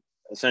we were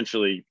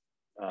essentially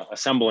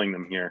assembling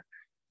them here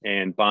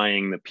and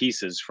buying the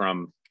pieces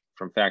from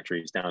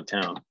factories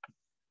downtown.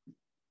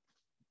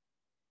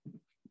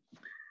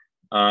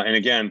 And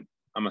again,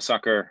 I'm a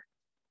sucker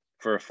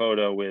for a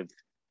photo with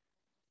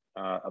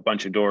a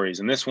bunch of dories.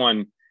 And this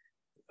one,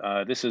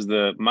 this is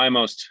my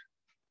most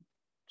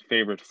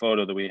favorite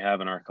photo that we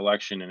have in our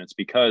collection. And it's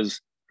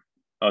because,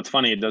 it's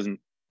funny,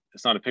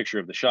 it's not a picture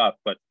of the shop,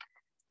 but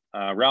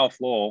Ralph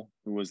Lowell,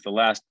 who was the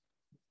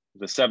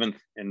 7th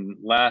and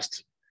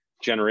last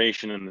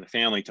generation in the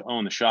family to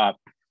own the shop,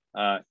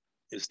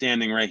 is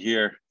standing right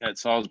here at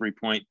Salisbury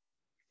Point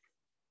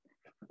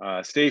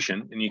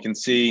Station. And you can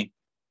see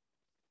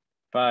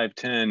 5,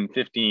 10,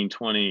 15,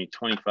 20,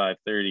 25,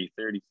 30,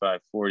 35,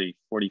 40,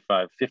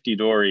 45, 50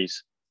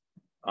 dories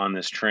on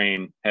this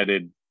train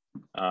headed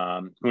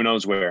who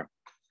knows where.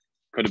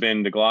 Could have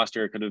been to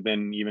Gloucester, could have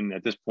been even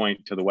at this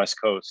point to the West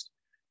Coast.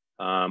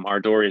 Our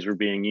dories were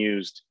being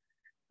used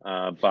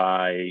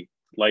by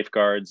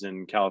lifeguards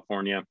in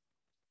California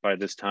by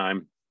this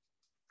time.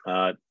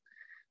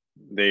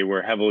 They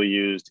were heavily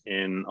used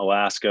in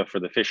Alaska for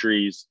the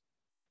fisheries,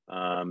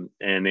 and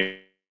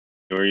they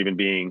were even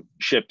being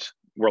shipped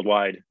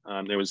worldwide.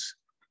 There was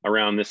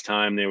around this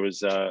time, there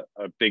was a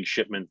big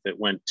shipment that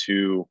went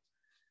to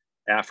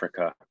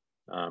Africa.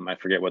 I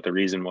forget what the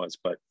reason was,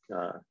 but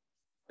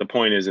the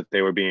point is that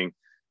they were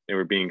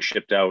being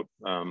shipped out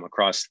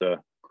across the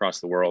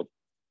world.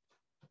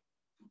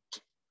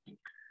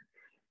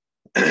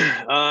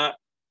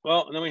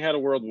 Well, and then we had a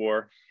world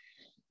war,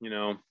 you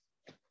know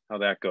how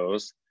that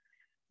goes.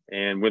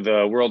 And with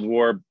the world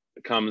war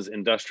comes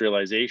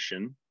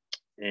industrialization.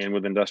 And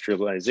with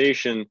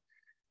industrialization,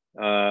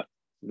 the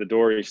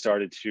dory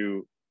started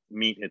to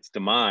meet its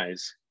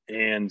demise.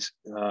 And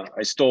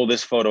I stole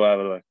this photo out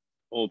of an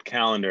old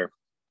calendar.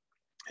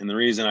 And the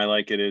reason I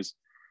like it is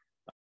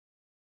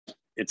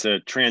it's a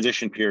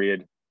transition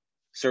period,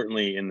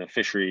 certainly in the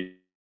fisheries,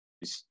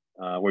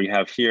 where you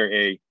have here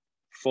a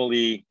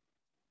fully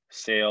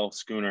sail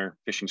schooner,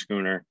 fishing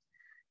schooner,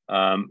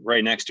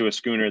 right next to a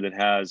schooner that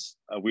has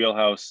a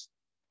wheelhouse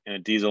and a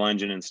diesel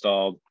engine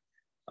installed,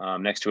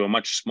 next to a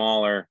much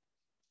smaller,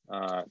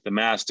 the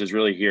mast is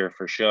really here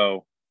for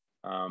show,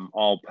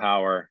 all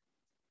power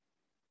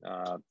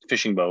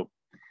fishing boat.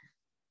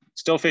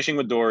 Still fishing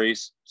with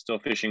dories,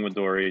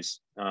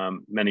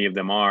 many of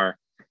them are.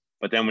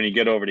 But then when you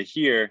get over to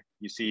here,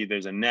 you see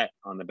there's a net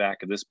on the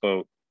back of this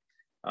boat.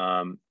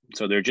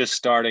 So they're just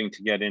starting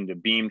to get into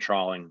beam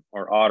trawling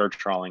or otter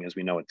trawling as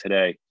we know it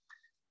today.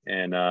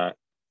 And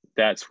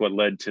that's what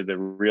led to the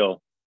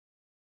real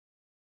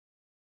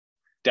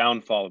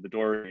downfall of the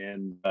dory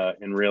and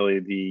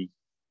really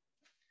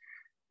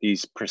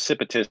these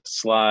precipitous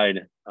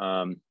slide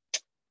of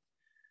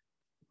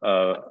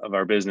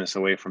our business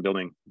away from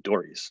building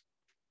dories.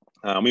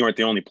 We weren't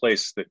the only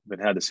place that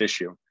had this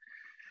issue.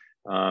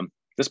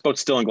 This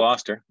boat's still in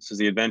Gloucester. This is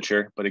the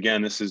Adventure, but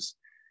again, this is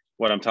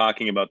what I'm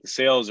talking about. The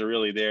sails are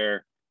really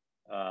there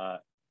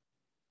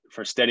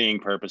for steadying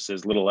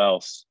purposes, little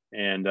else,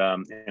 and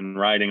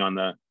riding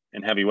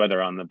in heavy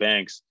weather on the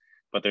banks,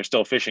 but they're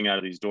still fishing out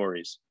of these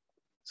dories.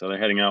 So they're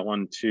heading out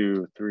 1,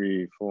 2,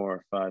 3,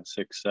 4, 5,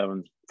 6,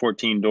 7,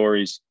 14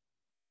 dories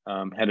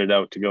headed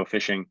out to go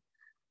fishing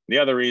The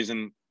other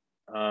reason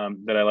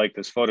that I like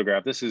this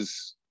photograph,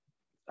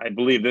 I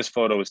believe this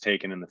photo was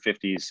taken in the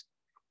 50s,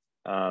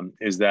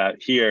 is that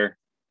here,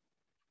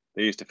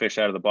 they used to fish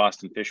out of the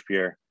Boston Fish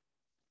Pier.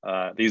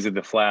 These are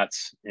the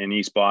flats in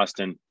East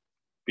Boston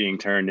being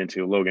turned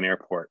into Logan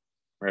Airport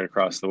right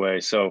across the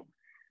way. So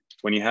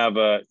when you have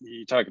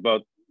you talk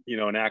about,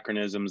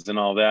 anachronisms and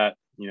all that,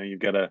 you've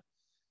got a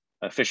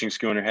fishing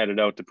schooner headed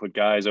out to put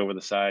guys over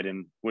the side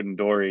in wooden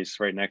dories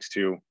right next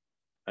to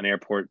an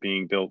airport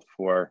being built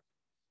for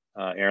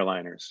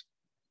airliners.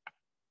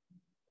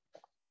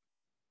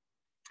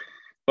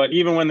 But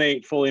even when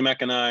they fully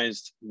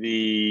mechanized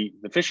the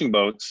fishing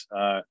boats,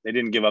 they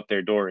didn't give up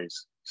their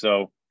dories.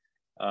 So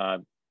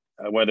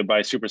whether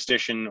by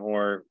superstition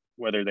or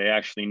whether they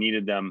actually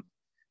needed them,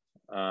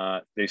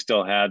 they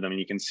still had them. And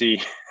you can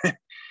see,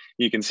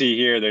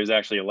 here, there's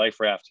actually a life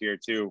raft here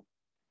too.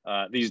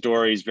 These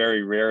dories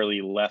very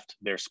rarely left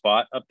their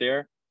spot up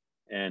there.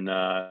 And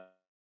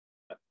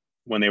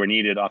when they were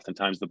needed,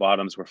 oftentimes the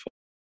bottoms were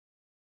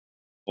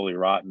fully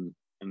rotten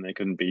and they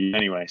couldn't be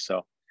anyway.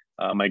 So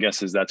my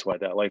guess is that's why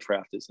that life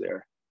raft is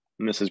there.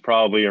 And this is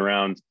probably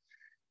around,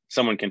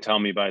 someone can tell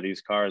me by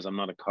these cars, I'm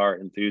not a car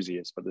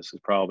enthusiast, but this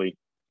is probably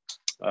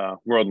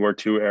World War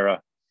II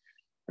era.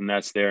 And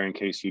that's there in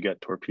case you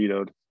get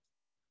torpedoed.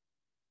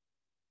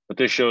 But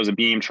this shows a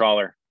beam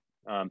trawler.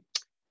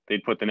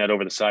 They'd put the net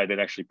over the side. They'd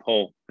actually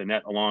pull the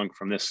net along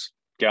from this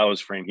gallows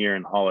frame here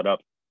and haul it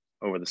up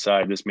over the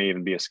side. This may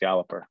even be a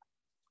scalloper.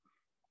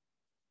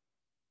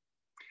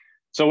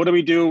 So what do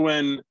we do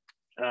when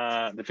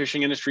the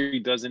fishing industry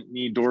doesn't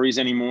need dories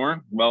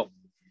anymore? Well,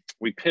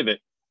 we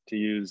pivot, to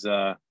use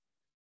the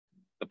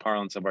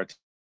parlance of our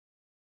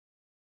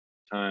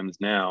times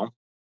now.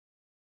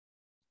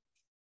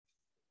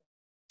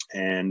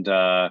 And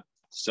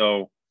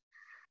so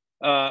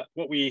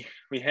what we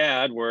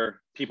had were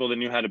people that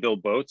knew how to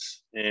build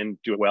boats and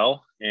do it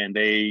well. And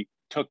they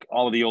took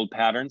all of the old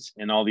patterns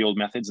and all the old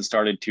methods and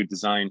started to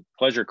design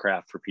pleasure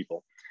craft for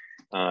people.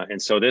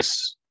 And so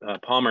this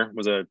Palmer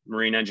was a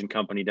marine engine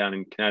company down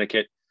in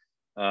Connecticut.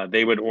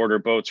 They would order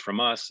boats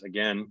from us,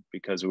 again,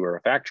 because we were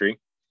a factory,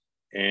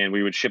 and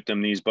we would ship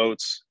them these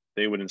boats.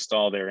 They would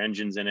install their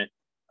engines in it,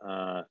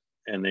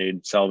 and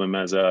they'd sell them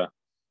as a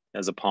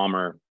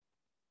Palmer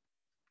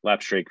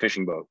lapstrake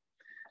fishing boat.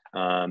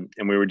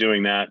 And we were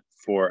doing that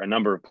for a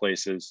number of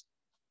places,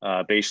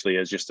 basically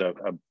as just a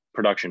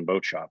production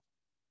boat shop.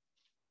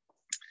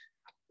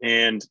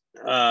 And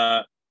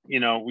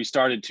we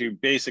started to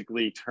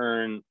basically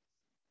turn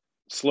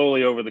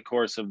slowly over the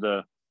course of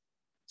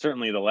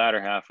certainly the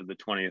latter half of the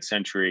 20th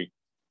century.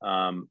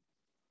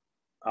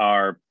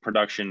 Our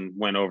production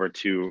went over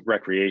to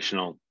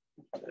recreational,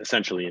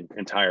 essentially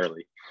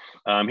entirely.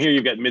 Here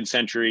you've got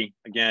mid-century.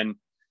 Again,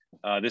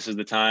 this is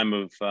the time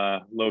of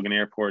Logan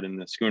Airport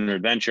and the schooner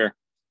adventure.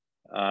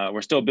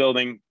 We're still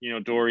building,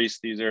 dories.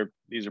 These are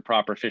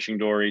proper fishing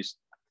dories.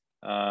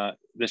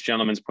 This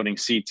gentleman's putting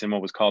seats in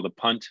what was called a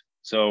punt.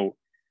 So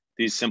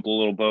these simple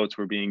little boats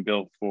were being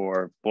built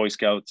for Boy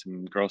Scouts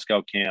and Girl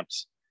Scout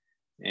camps,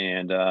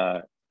 and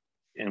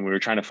we were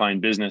trying to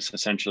find business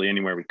essentially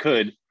anywhere we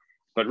could.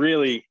 But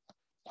really,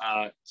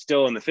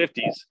 still in the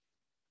 50s,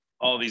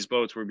 all these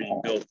boats were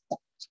being built,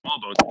 small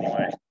boats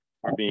anyway,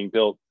 were being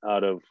built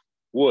out of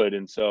wood,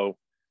 and so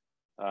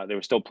there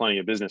was still plenty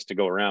of business to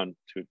go around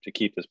to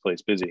keep this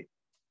place busy.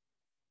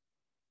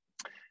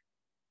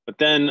 But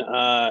then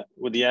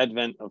with the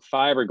advent of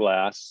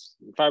fiberglass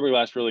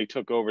really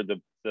took over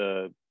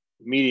the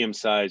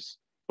medium-sized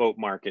boat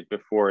market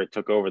before it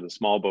took over the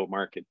small boat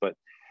market. But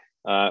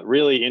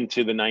really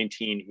into the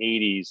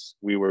 1980s,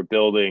 we were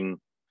building,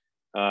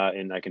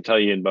 and I can tell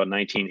you in about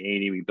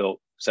 1980, we built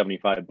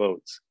 75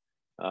 boats,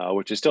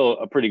 which is still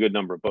a pretty good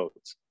number of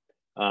boats.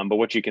 But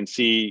what you can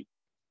see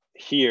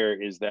here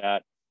is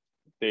that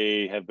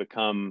they have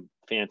become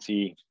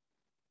fancy,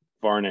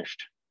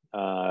 varnished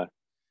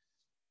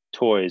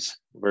toys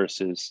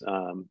versus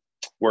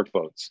work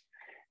boats.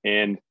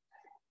 And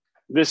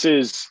this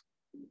is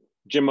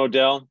Jim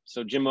Modell.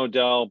 So Jim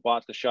Modell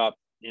bought the shop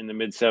in the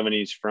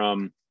mid-70s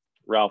from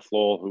Ralph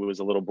Lowell, who was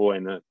a little boy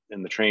in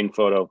the train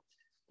photo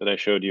that I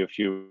showed you a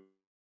few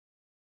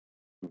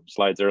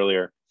slides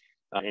earlier.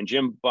 And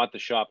Jim bought the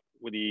shop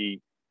with the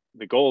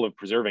goal of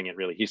preserving it,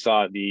 really. He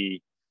saw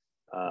the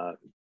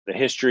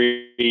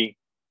history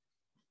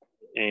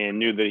and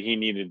knew that he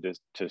needed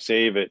to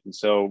save it. And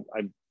so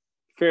I'm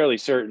fairly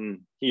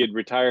certain he had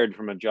retired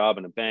from a job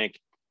in a bank,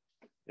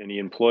 and he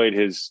employed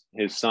his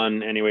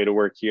son anyway to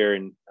work here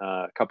and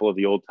a couple of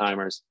the old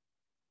timers.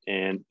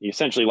 And he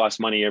essentially lost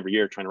money every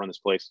year trying to run this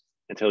place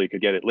until he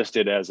could get it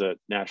listed as a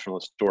National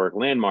Historic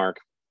Landmark,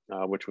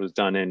 which was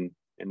done in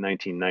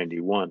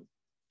 1991.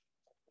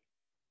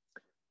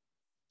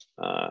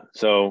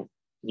 So,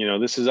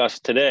 this is us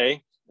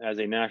today as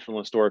a National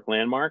Historic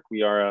Landmark.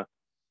 We are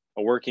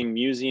a working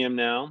museum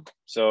now.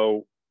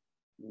 So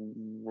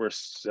we're,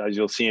 as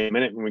you'll see in a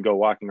minute when we go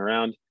walking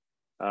around,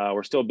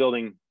 we're still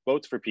building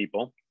boats for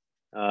people,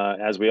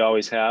 as we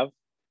always have.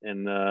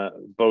 And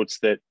boats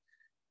that,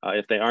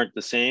 if they aren't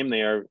the same,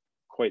 they are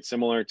quite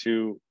similar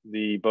to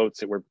the boats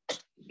that were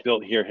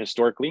built here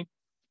historically.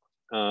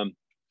 And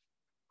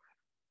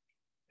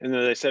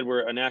as I said,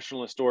 we're a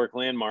National Historic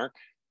Landmark.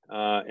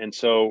 And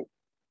so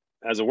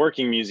as a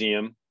working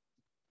museum,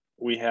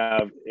 we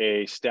have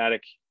a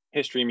static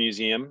history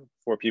museum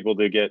for people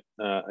to get,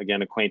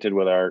 again, acquainted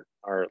with our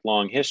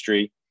long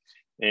history.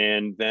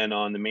 And then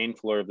on the main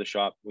floor of the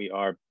shop,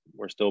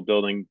 we're still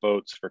building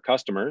boats for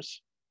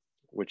customers,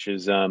 which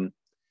is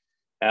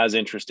as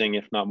interesting,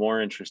 if not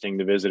more interesting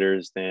to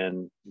visitors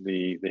than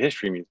the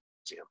history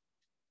museum.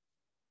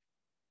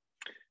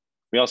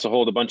 We also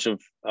hold a bunch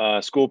of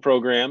school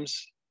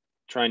programs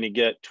trying to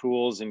get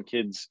tools in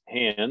kids'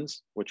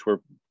 hands, which we're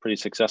pretty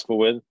successful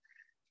with.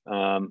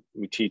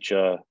 We teach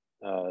a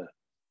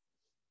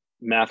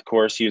math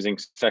course using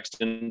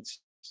sextants.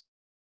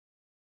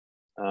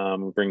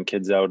 We bring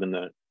kids out in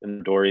the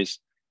dories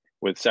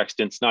with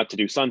sextants, not to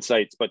do sun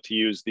sights, but to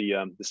use the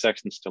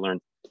sextants to learn,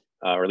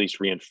 or at least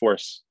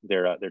reinforce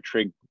their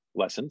trig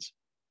lessons.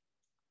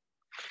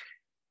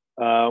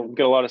 We've got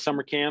a lot of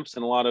summer camps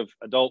and a lot of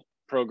adult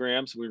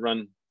programs. We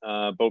run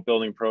boat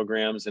building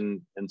programs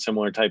and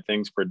similar type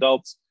things for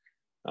adults.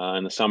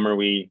 In the summer,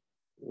 we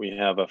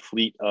have a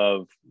fleet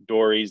of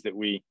dories that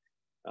we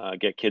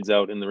get kids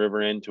out in the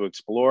river in to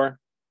explore.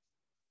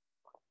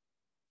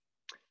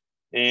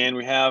 And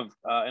we have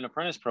an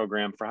apprentice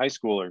program for high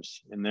schoolers,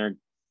 and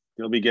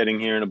they'll be getting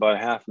here in about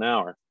half an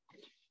hour.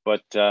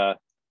 But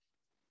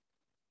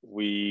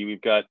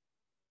we've got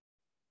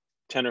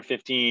 10 or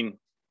 15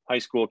 high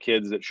school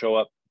kids that show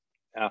up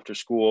after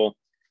school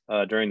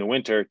during the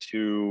winter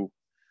to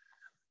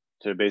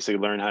basically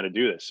learn how to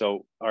do this.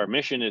 So our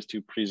mission is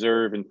to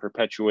preserve and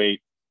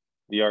perpetuate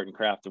the art and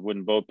craft of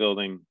wooden boat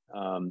building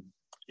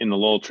in the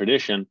Lowell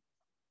tradition.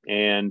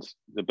 And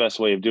the best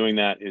way of doing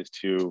that is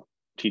to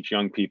teach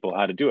young people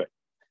how to do it,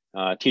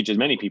 teach as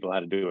many people how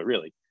to do it,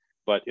 really.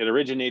 But it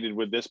originated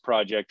with this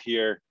project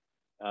here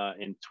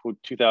in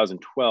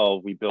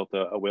 2012. We built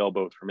a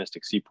whaleboat for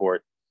Mystic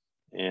Seaport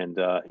and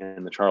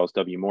the Charles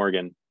W.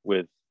 Morgan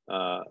with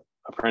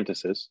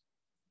apprentices.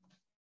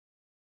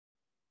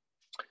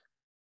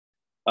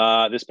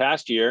 This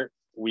past year,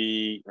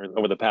 or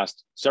over the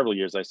past several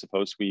years, I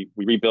suppose, we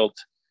rebuilt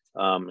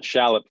a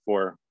shallop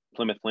for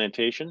Plymouth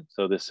Plantation.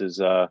 So this is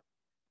a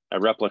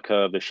replica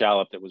of the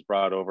shallop that was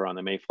brought over on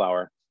the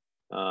Mayflower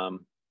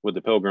with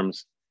the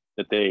Pilgrims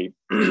that they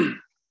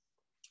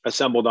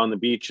assembled on the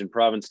beach in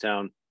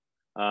Provincetown,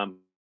 and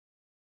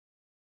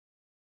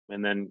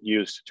then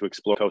used to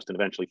explore the coast and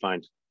eventually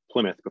find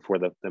Plymouth before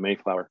the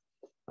Mayflower,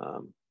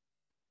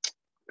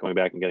 going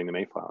back and getting the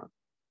Mayflower.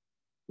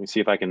 Let me see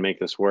if I can make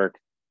this work.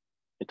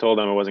 I told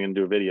them I wasn't going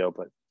to do a video,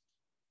 but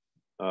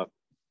I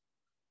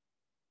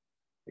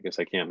guess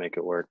I can't make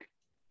it work.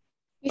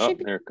 Oh,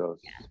 there it goes.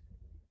 Yeah.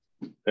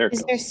 There it goes.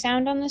 Is there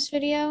sound on this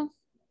video?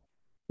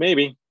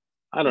 Maybe.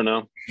 I don't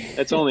know.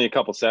 It's only a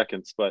couple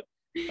seconds, but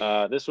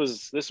this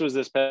was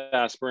this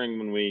past spring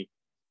when we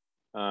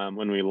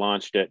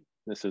launched it.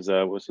 This is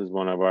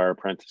one of our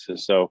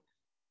apprentices. So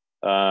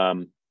a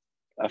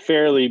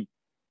fairly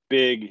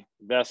big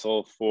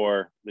vessel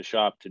for the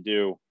shop to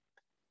do.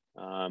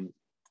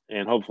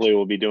 And hopefully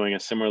we'll be doing a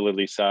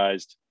similarly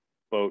sized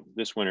boat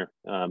this winter,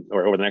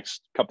 or over the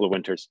next couple of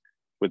winters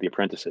with the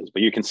apprentices.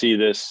 But you can see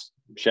this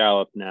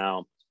shallop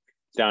now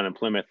down in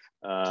Plymouth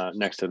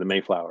next to the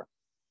Mayflower.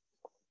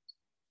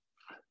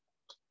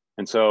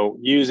 And so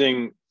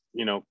using,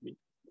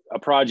 a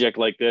project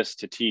like this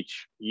to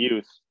teach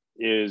youth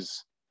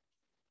is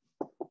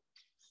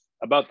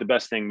about the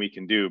best thing we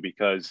can do,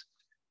 because,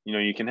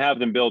 you can have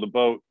them build a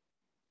boat,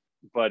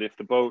 but if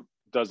the boat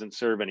doesn't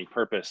serve any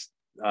purpose,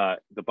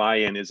 the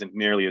buy-in isn't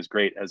nearly as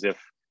great as if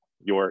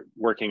you're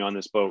working on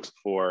this boat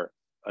for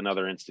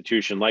another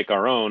institution like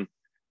our own,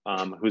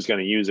 who's going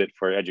to use it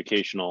for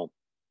educational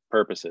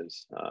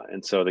purposes.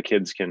 And so the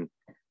kids can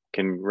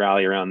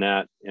rally around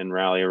that and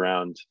rally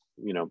around,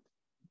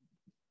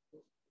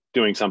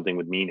 doing something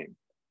with meaning.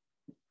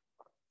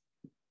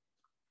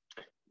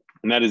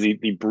 And that is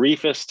the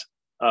briefest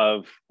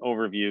of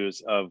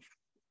overviews of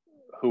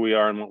who we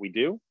are and what we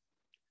do.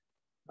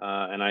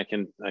 And I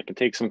can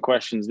take some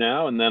questions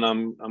now, and then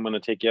I'm going to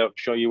take you out,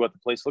 show you what the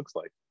place looks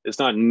like. It's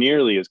not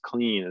nearly as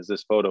clean as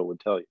this photo would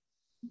tell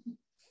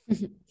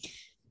you.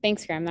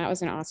 Thanks, Graham. That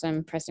was an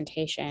awesome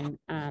presentation.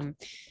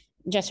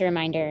 Just a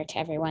reminder to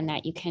everyone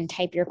that you can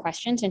type your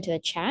questions into the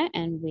chat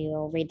and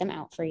we'll read them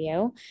out for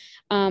you.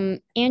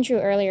 Andrew,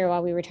 earlier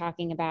while we were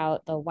talking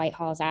about the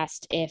Whitehalls,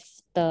 asked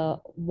if the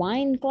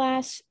wine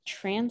glass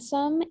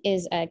transom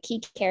is a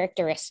key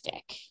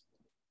characteristic.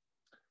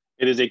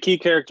 It is a key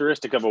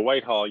characteristic of a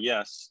Whitehall,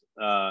 yes.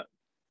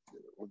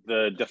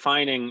 The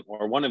defining,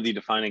 or one of the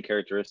defining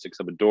characteristics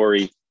of a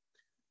dory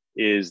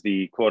is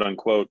the quote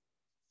unquote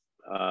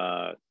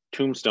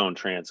tombstone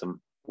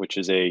transom, which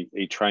is a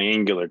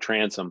triangular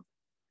transom.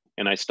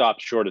 And I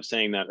stopped short of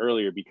saying that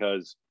earlier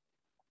because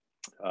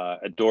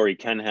a dory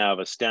can have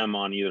a stem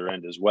on either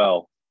end as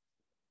well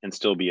and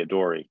still be a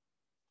dory.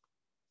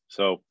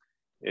 So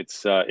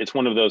it's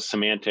one of those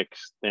semantic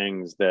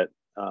things that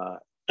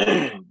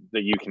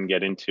that you can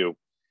get into.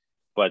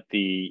 But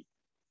the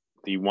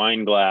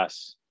wine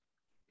glass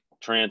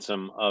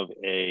transom of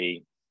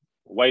a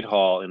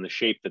Whitehall in the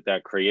shape that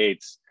that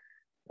creates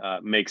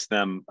makes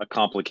them a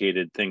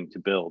complicated thing to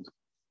build.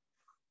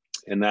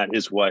 And that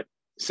is what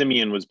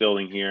Simeon was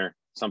building here,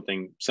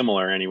 something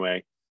similar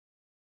anyway.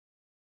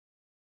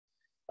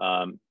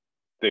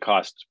 They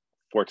cost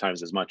 4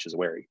 times as much as a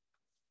wherry.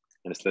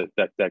 And it's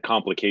that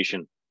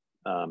complication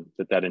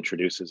that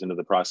introduces into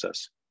the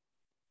process.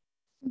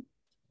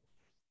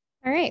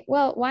 All right,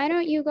 well, why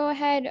don't you go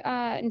ahead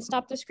and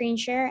stop the screen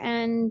share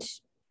and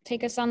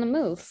take us on the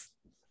move?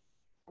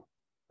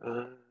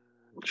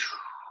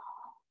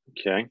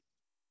 Okay.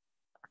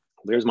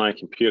 There's my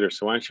computer.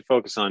 So why don't you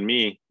focus on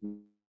me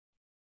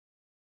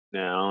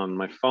now on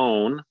my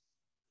phone.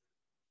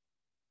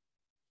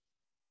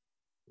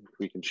 If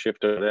we can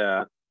shift over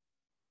that.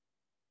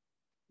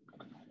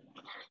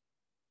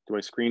 Do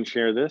I screen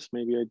share this?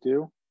 Maybe I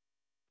do.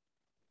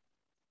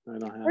 I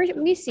don't have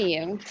to. We see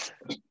you.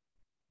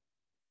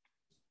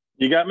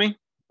 You got me?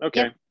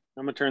 Okay. Yep.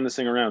 I'm gonna turn this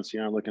thing around so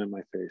you're not looking at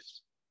my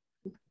face.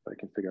 If I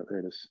can figure out, there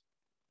it is.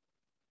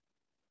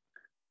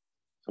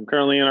 So I'm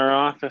currently in our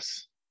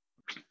office.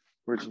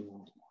 We're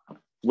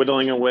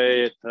whittling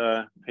away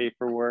at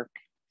paperwork.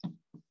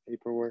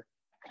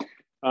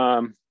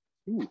 Ooh,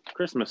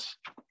 Christmas.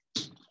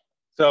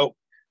 So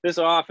this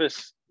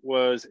office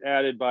was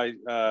added by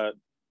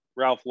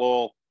Ralph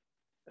Lowell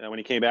when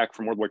he came back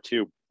from World War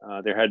II.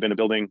 There had been a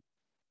building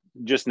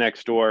just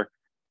next door,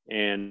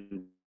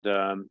 and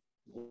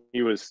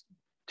he was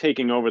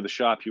taking over the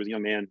shop. He was a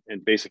young man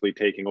and basically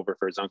taking over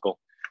for his uncle,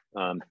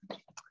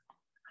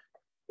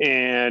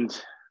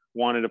 and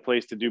wanted a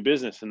place to do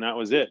business, and that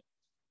was it.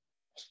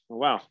 Oh,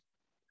 wow,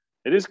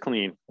 it is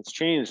clean. It's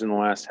changed in the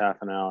last half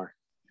an hour.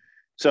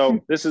 So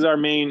this is our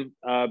main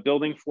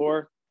building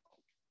floor,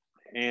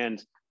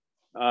 and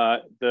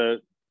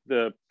the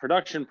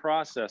production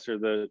process, or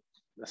the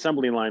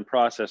assembly line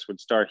process,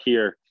 would start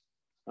here.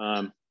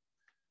 You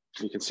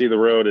can see the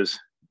road is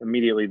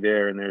immediately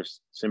there, and there's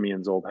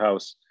Simeon's old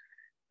house.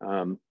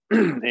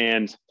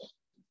 And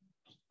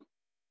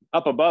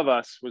up above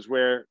us was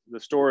where the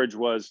storage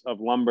was of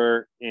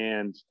lumber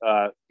and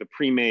the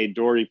pre-made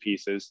dory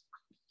pieces.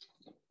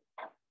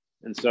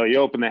 And so you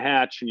open the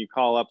hatch and you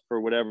call up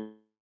for whatever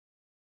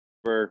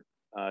boat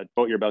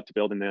you're about to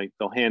build, and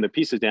they'll hand the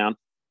pieces down. And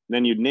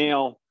then you'd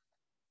nail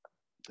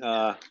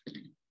that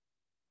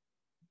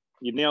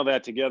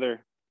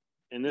together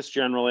in this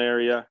general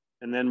area,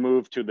 and then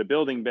move to the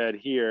building bed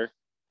here,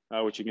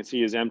 which you can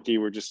see is empty.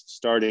 We're just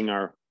starting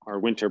our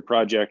winter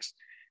projects.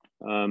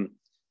 And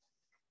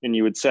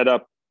you would set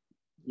up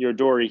your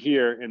dory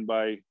here, and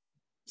by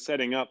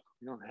setting up,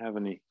 we don't have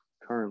any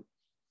currently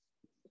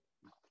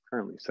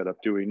set up,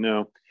 do we?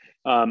 No.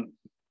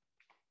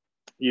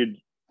 You'd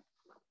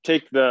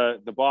take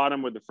the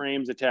bottom with the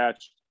frames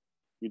attached,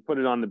 you'd put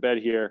it on the bed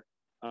here,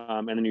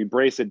 and then you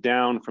brace it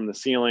down from the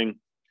ceiling,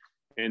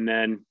 and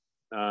then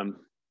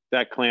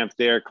that clamp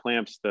there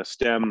clamps the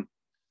stem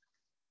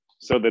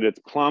so that it's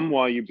plumb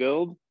while you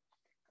build.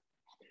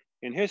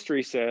 And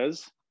history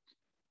says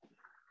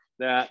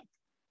that,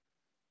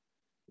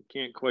 you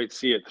can't quite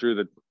see it through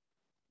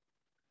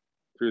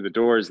the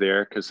doors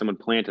there because someone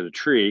planted a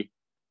tree,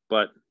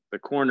 but the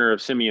corner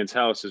of Simeon's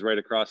house is right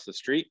across the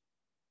street,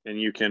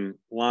 and you can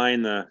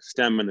line the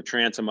stem and the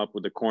transom up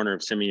with the corner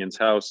of Simeon's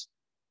house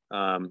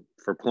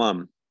for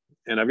plumb.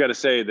 And I've got to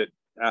say that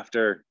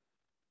after,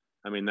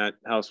 that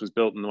house was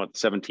built in what, the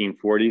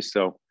 1740s.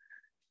 So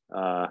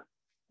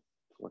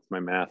what's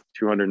my math?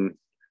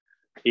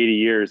 280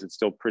 years, it's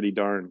still pretty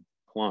darn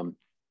plumb.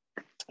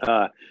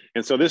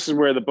 And so this is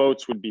where the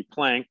boats would be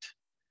planked.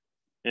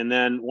 And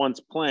then once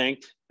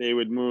planked, they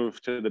would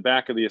move to the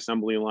back of the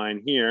assembly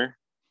line here,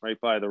 right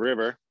by the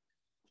river.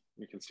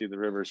 You can see the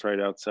river's right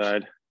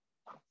outside.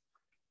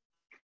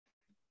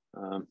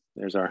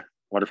 There's our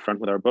waterfront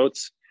with our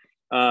boats.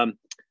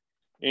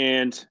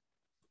 And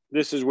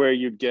this is where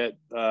you'd get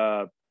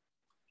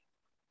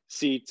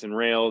seats and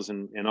rails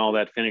and all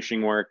that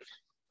finishing work.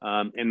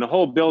 And the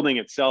whole building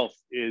itself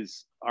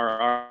is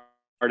our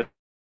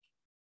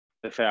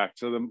artifact.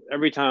 So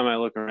every time I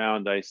look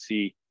around, I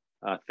see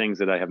things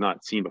that I have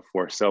not seen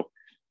before. So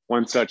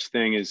one such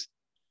thing is,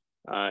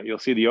 you'll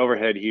see the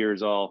overhead here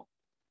is all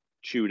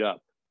chewed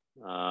up.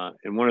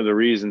 And one of the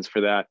reasons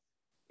for that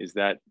is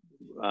that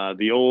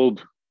the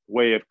old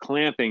way of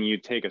clamping,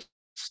 you'd take a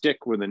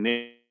stick with a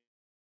nail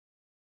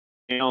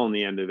on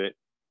the end of it,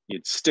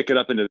 you'd stick it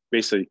up into,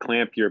 basically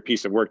clamp your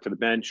piece of work to the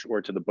bench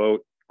or to the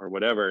boat or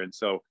whatever. And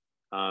so,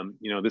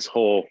 this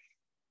whole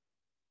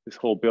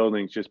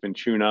building's just been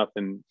chewed up,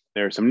 and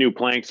there are some new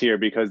planks here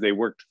because they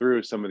worked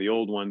through some of the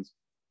old ones.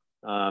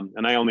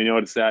 And I only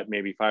noticed that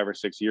maybe 5 or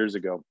 6 years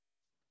ago.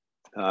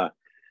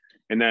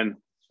 And then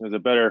there's a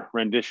better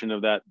rendition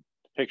of that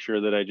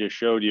picture that I just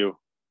showed you.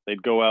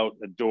 They'd go out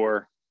a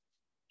door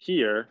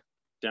here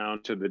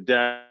down to the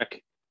deck,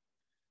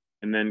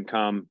 and then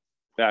come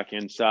back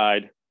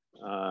inside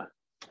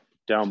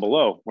down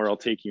below, where I'll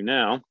take you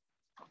now.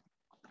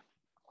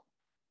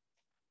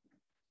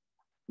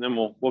 Then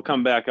we'll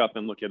come back up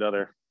and look at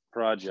other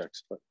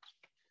projects. But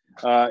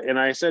and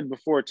I said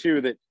before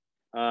too that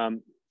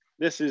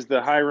this is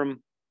the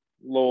Hiram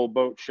Lowell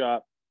boat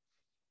shop.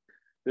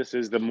 This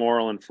is the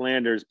Morrill and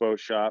Flanders boat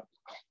shop.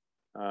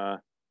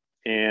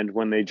 And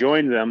when they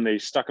joined them, they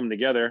stuck them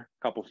together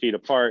a couple feet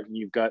apart, and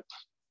you've got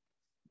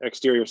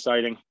exterior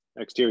siding,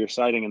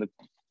 and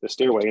the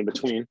stairway in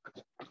between.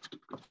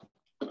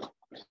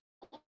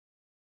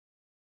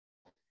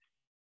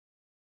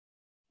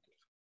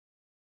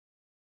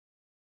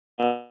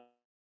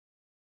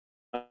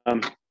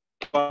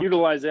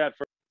 Utilize that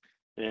for,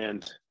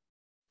 and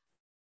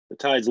the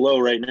tide's low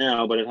right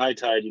now, but at high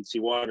tide, you'd see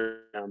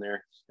water down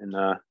there. And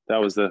that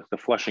was the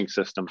flushing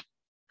system.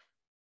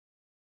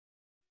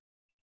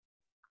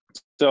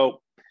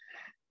 So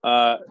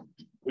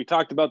we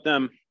talked about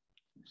them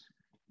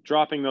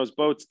dropping those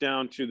boats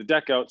down to the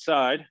deck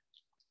outside.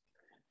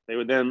 They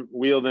would then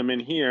wheel them in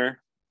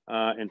here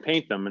and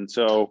paint them. And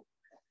so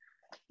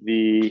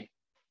the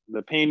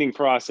painting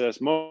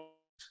process, most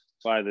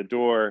by the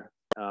door,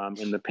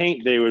 and the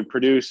paint they would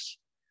produce,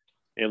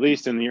 at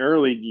least in the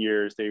early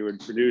years, they would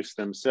produce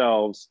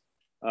themselves.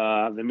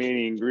 The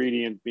main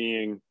ingredient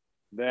being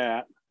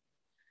that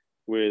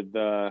with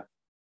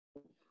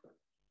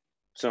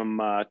some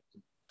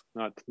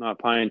not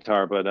pine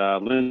tar, but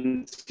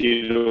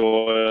linseed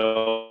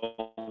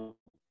oil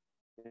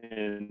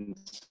and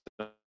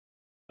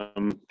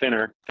some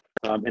thinner,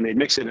 and they'd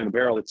mix it in a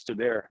barrel that stood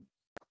there.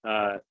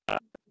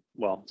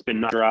 Well, it's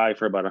been not dry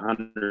for about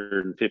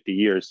 150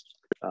 years.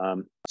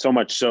 So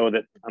much so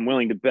that I'm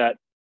willing to bet,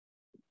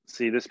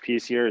 see this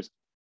piece here is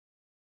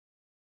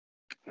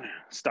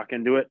stuck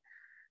into it.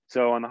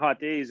 So on the hot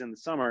days in the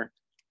summer,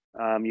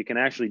 you can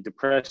actually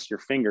depress your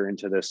finger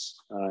into this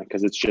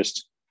because it's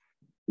just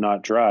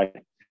not dry.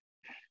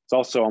 It's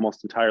also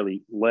almost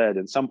entirely lead.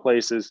 In some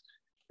places,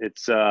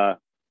 it's 4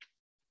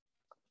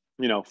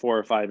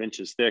 or 5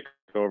 inches thick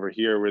over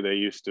here where they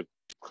used to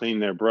clean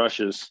their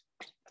brushes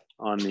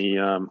on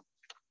the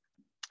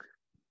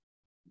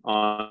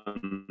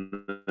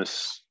on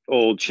this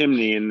old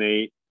chimney, and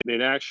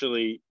they'd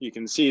actually, you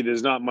can see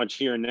there's not much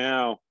here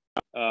now.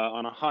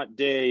 On a hot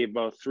day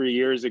about 3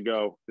 years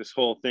ago, this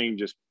whole thing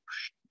just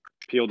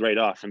peeled right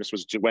off, and this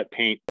was wet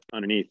paint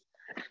underneath.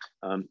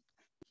 And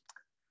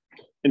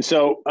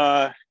so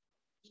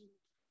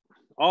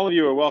all of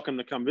you are welcome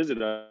to come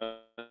visit us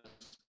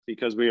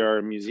because we are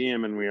a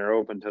museum and we are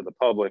open to the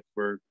public.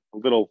 We're a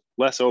little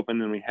less open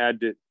than we had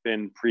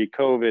been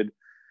pre-COVID,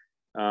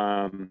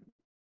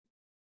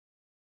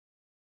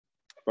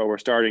 but we're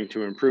starting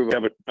to improve. We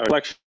have a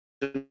collection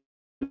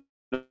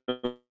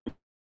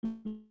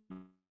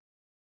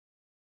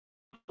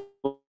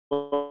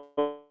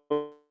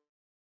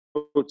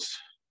boats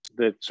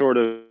that sort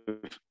of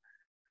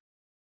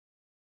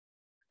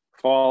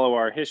follow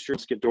our history.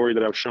 Skip Dory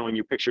that I was showing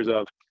you pictures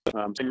of,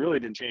 and really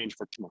didn't change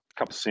for a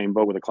couple, same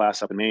boat with a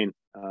class up in Maine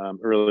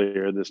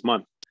earlier this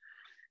month.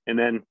 And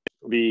then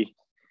the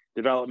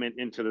development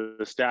into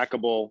the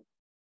stackable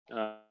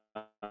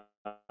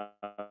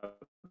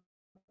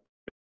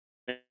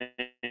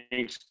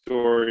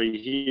story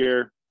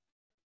here,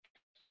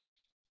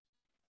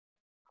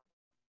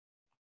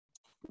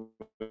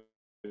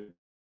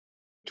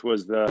 which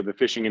was the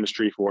fishing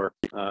industry for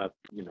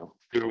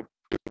through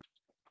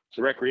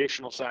the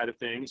recreational side of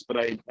things. But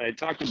I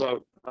talked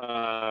about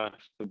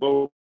the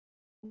boat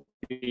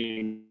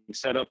being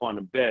set up on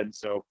a bed.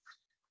 So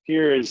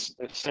here is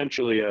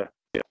essentially a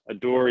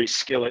dory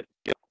skillet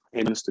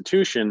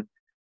institution.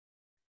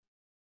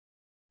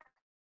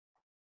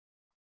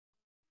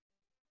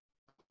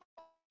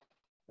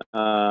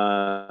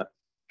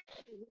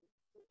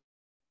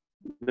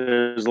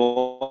 There's a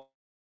lot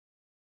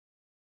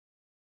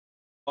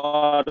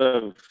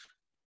of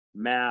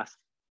math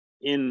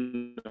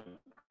in the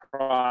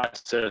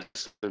process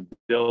of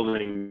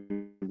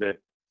building that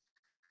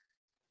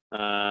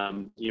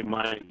you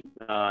might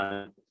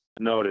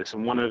notice.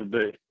 And one of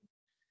the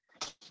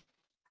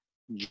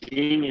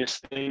genius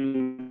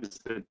things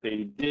that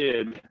they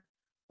did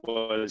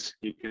was,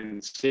 you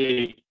can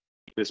see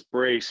this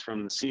brace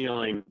from the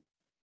ceiling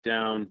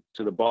down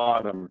to the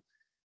bottom.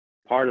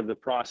 Part of the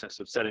process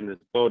of setting this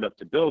boat up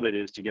to build it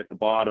is to get the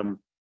bottom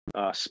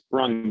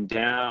sprung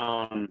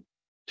down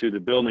to the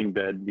building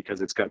bed,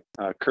 because it's got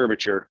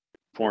curvature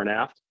fore and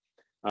aft.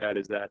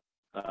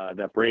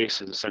 That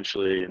brace is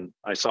essentially an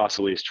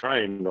isosceles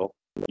triangle.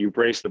 You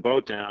brace the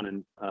boat down,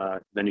 and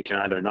then you can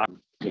either not,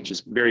 which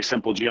is very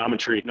simple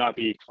geometry, not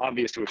be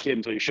obvious to a kid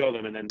until you show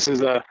them. And then this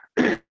is a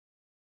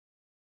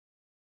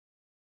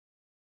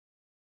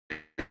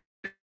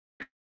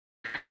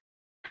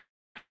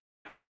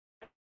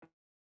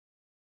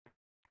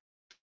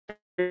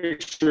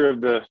picture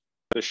of the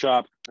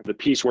shop, the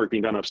piecework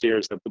being done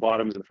upstairs, the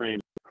bottoms and the frame,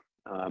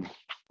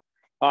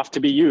 off to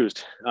be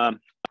used. And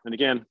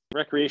again,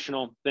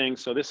 recreational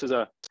things. So this is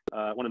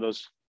one of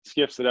those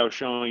skiffs that I was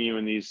showing you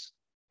in these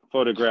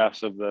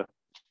photographs of the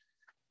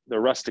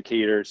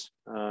rusticators.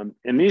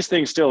 And these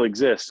things still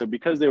exist. So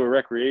because they were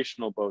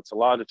recreational boats, a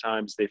lot of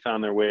times they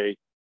found their way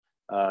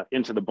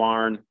into the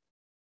barn,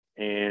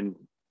 and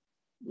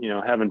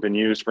haven't been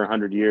used for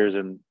 100 years.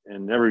 And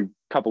every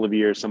couple of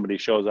years, somebody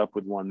shows up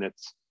with one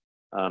that's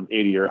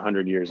 80 or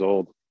 100 years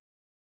old.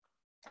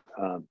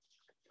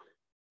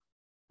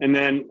 And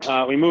then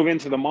we move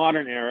into the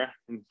modern era,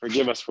 and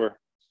forgive us for,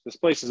 this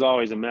place is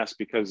always a mess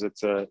because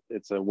it's a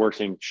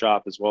working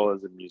shop as well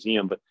as a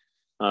museum, but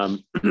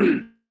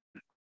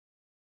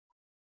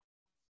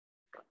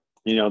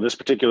you know, this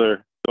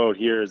particular boat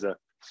here is a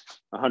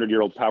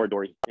 100-year-old power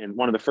dory. And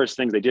one of the first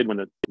things they did when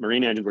the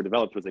marine engines were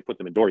developed was they put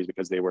them in dories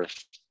because they were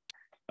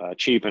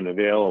cheap and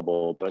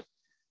available, but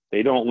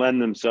they don't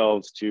lend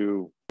themselves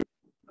to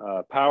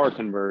power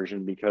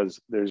conversion because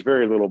there's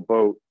very little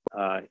boat.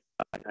 I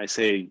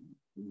say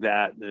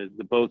that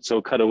the boat's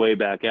so cut away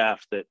back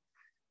aft that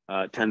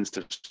tends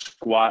to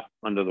squat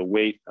under the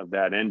weight of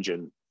that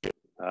engine.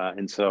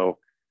 And so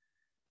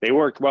they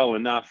worked well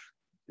enough.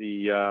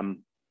 The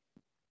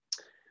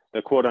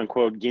quote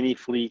unquote Guinea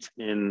fleet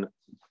in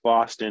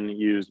Boston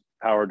used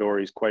power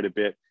dories quite a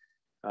bit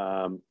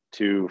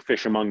to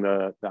fish among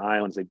the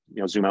islands. They,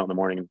 you know, zoom out in the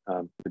morning,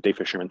 the day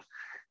fishermen,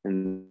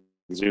 and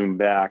zoom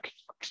back.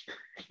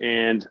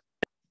 And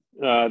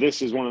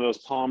this is one of those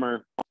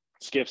Palmer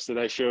skiffs that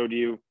I showed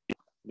you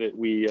that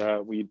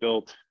we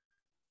built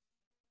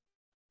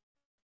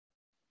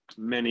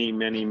many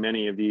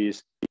of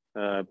these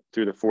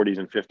through the 40s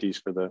and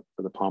 50s for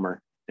the Palmer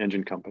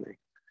Engine Company.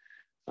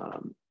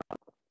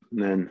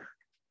 And then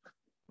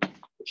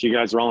if you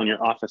guys are all in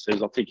your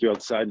offices, I'll take you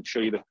outside and show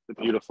you the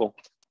beautiful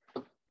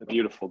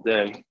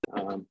day.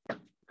 And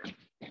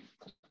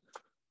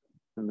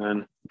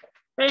then,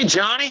 hey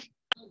Johnny,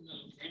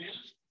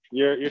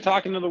 you're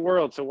talking to the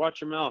world, so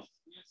watch your mouth.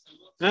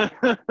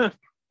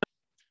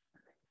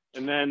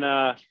 And then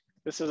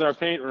this is our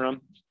paint room,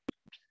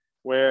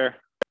 where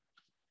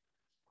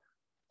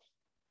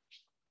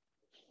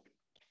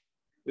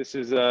this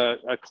is a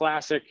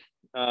classic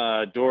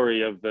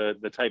dory of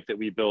the type that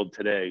we build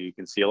today. You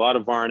can see a lot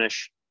of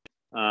varnish,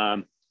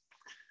 a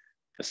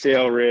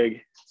sail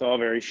rig. It's all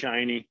very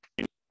shiny.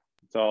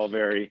 It's all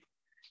very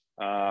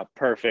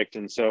perfect.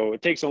 And so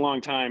it takes a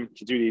long time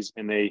to do these,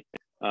 and the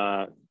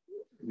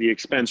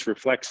expense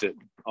reflects it,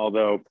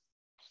 although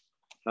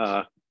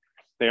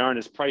they aren't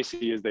as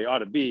pricey as they ought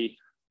to be.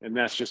 And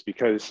that's just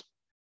because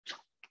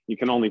you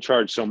can only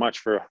charge so much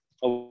for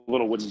a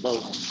little wooden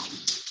boat.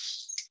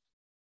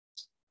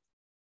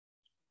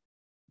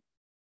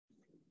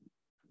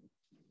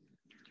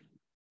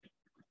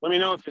 Let me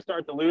know if you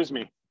start to lose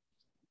me.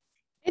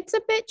 It's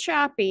a bit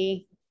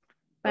choppy,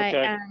 but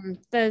okay.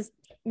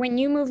 When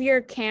you move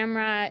your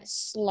camera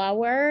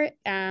slower,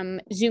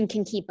 Zoom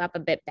can keep up a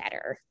bit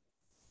better.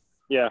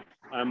 Yeah,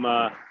 I'm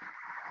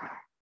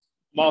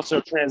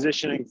also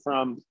transitioning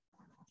from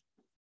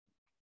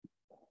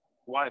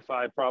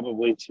Wi-Fi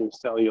probably to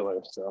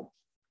cellular, so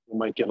it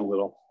might get a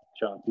little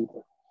choppy.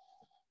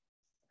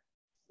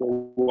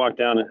 We'll walk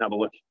down and have a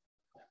look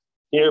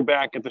here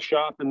back at the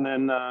shop, and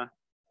then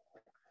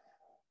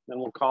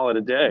we'll call it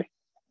a day.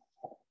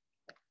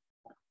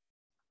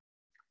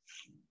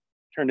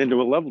 Turned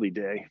into a lovely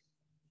day.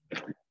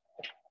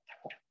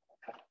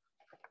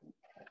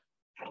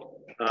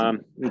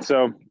 And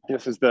so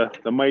this is the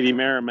mighty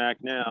Merrimack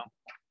now.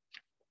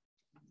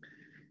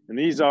 And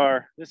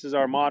this is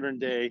our modern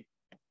day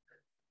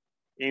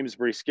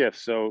Amesbury skiff.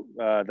 So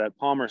that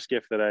Palmer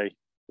skiff that I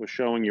was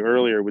showing you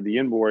earlier with the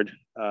inboard,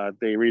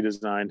 they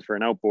redesigned for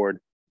an outboard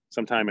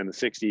sometime in the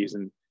 60s.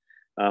 And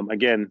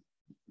again,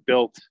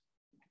 built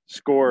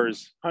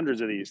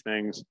hundreds of these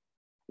things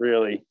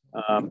really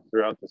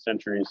throughout the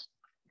centuries,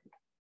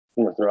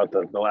 or throughout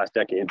the last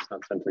decades,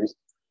 not centuries.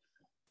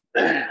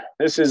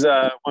 This is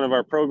one of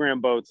our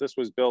program boats. This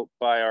was built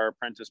by our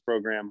Apprentice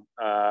Program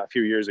a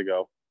few years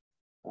ago,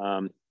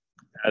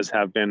 as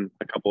have been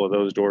a couple of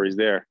those dories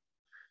there.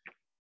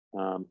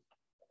 And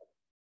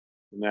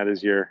that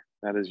is your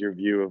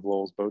view of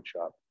Lowell's Boat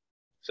Shop.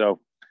 So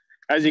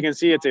as you can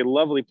see, it's a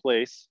lovely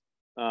place,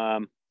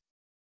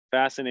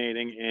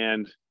 fascinating,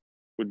 and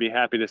would be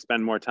happy to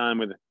spend more time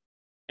with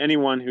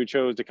anyone who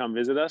chose to come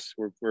visit us.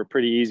 We're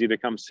pretty easy to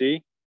come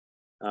see.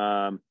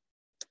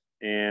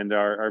 And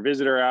our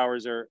visitor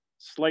hours are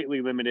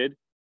slightly limited,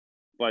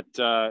 but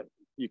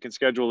you can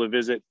schedule a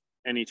visit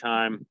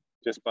anytime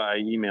just by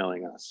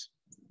emailing us.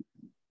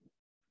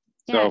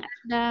 Yeah,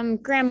 so,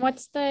 and, Graham,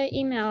 what's the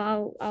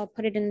email? I'll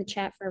put it in the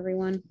chat for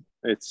everyone.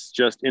 It's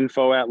just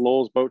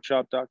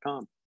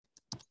info@lowellsboatshop.com.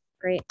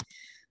 Great.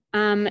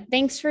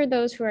 Thanks for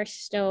those who are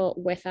still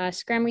with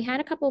us. Graham, we had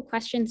a couple of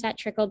questions that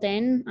trickled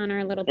in on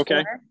our little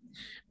tour.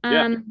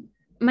 Yeah.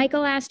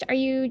 Michael asked, are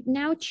you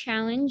now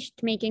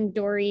challenged making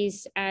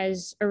dories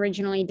as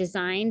originally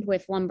designed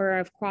with lumber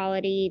of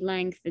quality,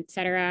 length,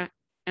 etc.,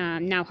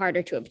 now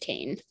harder to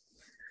obtain?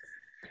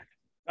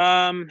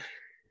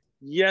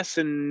 Yes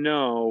and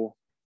no.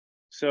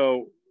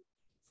 So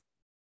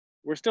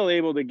we're still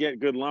able to get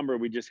good lumber.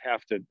 We just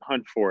have to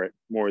hunt for it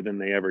more than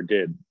they ever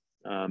did.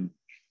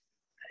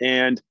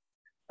 And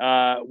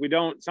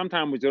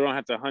sometimes we don't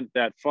have to hunt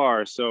that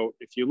far. So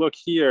if you look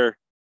here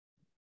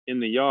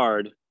in the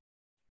yard,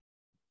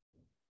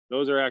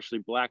 those are actually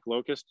black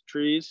locust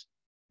trees.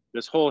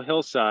 This whole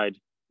hillside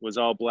was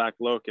all black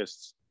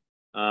locusts.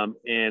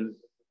 And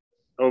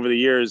over the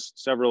years,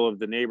 several of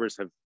the neighbors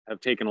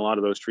have taken a lot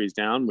of those trees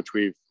down, which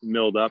we've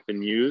milled up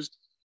and used.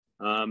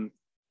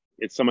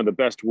 It's some of the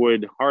best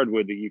wood,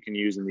 hardwood that you can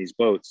use in these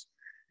boats.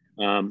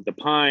 The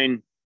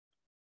pine,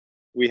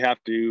 we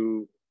have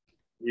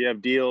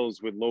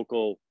deals with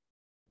local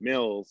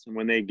mills, and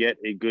when they get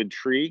a good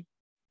tree,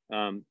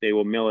 they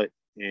will mill it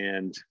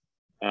and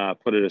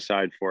put it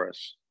aside for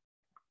us.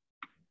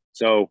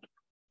 So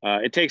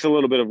it takes a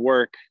little bit of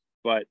work,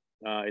 but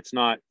it's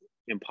not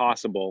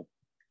impossible.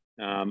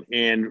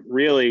 And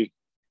really,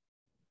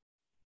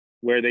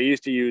 where they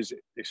used to use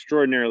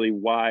extraordinarily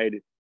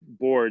wide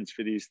boards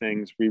for these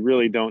things, we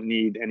really don't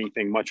need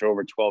anything much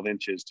over 12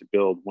 inches to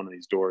build one of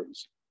these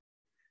doors.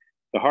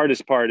 The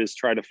hardest part is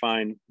try to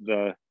find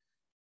the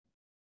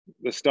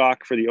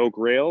stock for the oak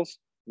rails,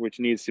 which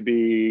needs to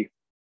be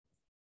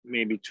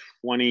maybe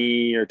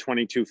 20 or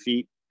 22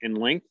 feet in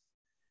length.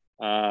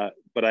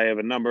 But I have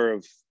a number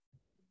of,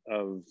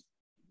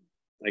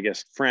 I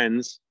guess,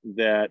 friends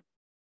that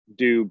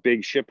do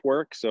big ship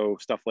work. So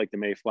stuff like the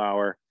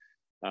Mayflower,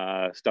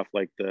 stuff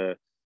like the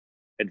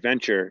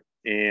Adventure,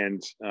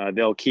 and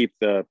they'll keep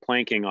the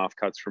planking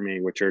offcuts for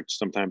me, which are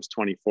sometimes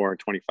 24 or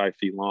 25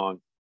 feet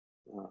long.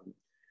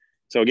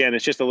 So again,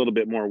 it's just a little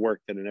bit more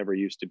work than it ever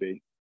used to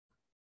be.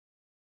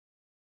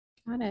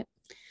 Got it.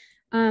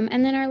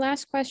 And then our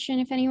last question,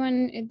 if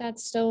anyone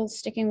that's still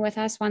sticking with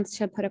us wants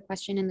to put a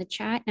question in the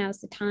chat, now's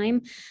the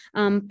time.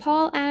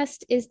 Paul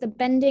asked, is all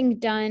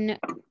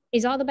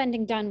the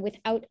bending done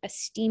without a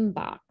steam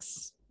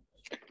box?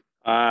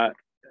 A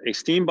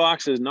steam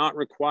box is not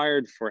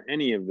required for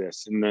any of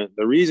this. And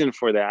the reason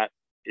for that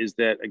is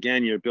that,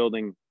 again, you're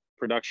building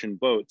production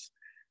boats,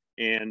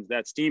 and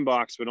that steam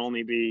box would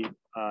only be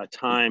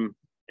time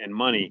and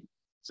money.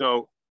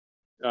 So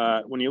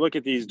when you look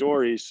at these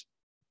dories,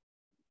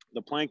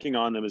 the planking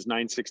on them is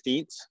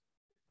 9/16.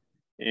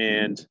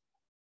 And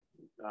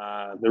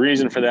the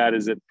reason for that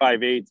is that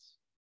 5/8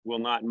 will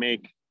not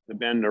make the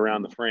bend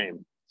around the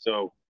frame.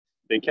 So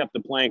they kept the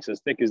planks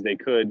as thick as they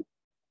could,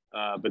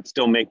 but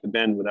still make the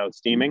bend without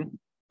steaming.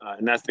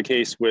 And that's the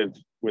case with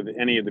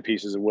any of the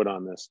pieces of wood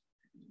on this.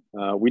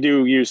 We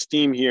do use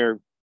steam here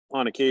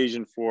on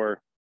occasion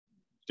for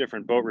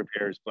different boat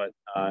repairs, but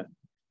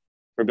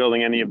for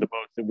building any of the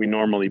boats that we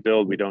normally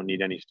build, we don't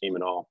need any steam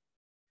at all.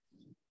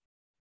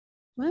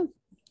 Wow.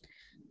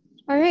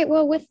 All right.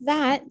 Well, with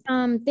that,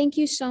 thank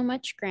you so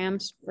much, Graham,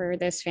 for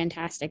this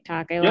fantastic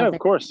talk. I love of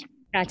course.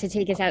 Got to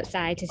take us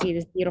outside to see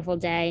this beautiful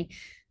day.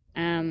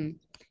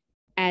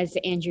 As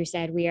Andrew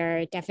said, we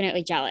are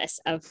definitely jealous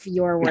of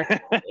your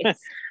work.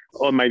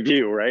 Well, my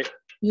view, right?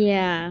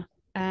 Yeah.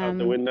 Out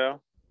the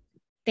window.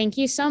 Thank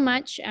you so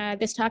much.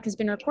 This talk has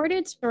been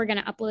recorded, so we're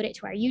going to upload it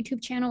to our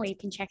YouTube channel where you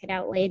can check it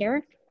out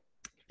later.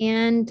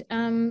 And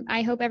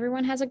I hope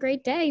everyone has a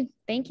great day.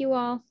 Thank you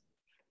all.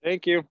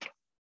 Thank you.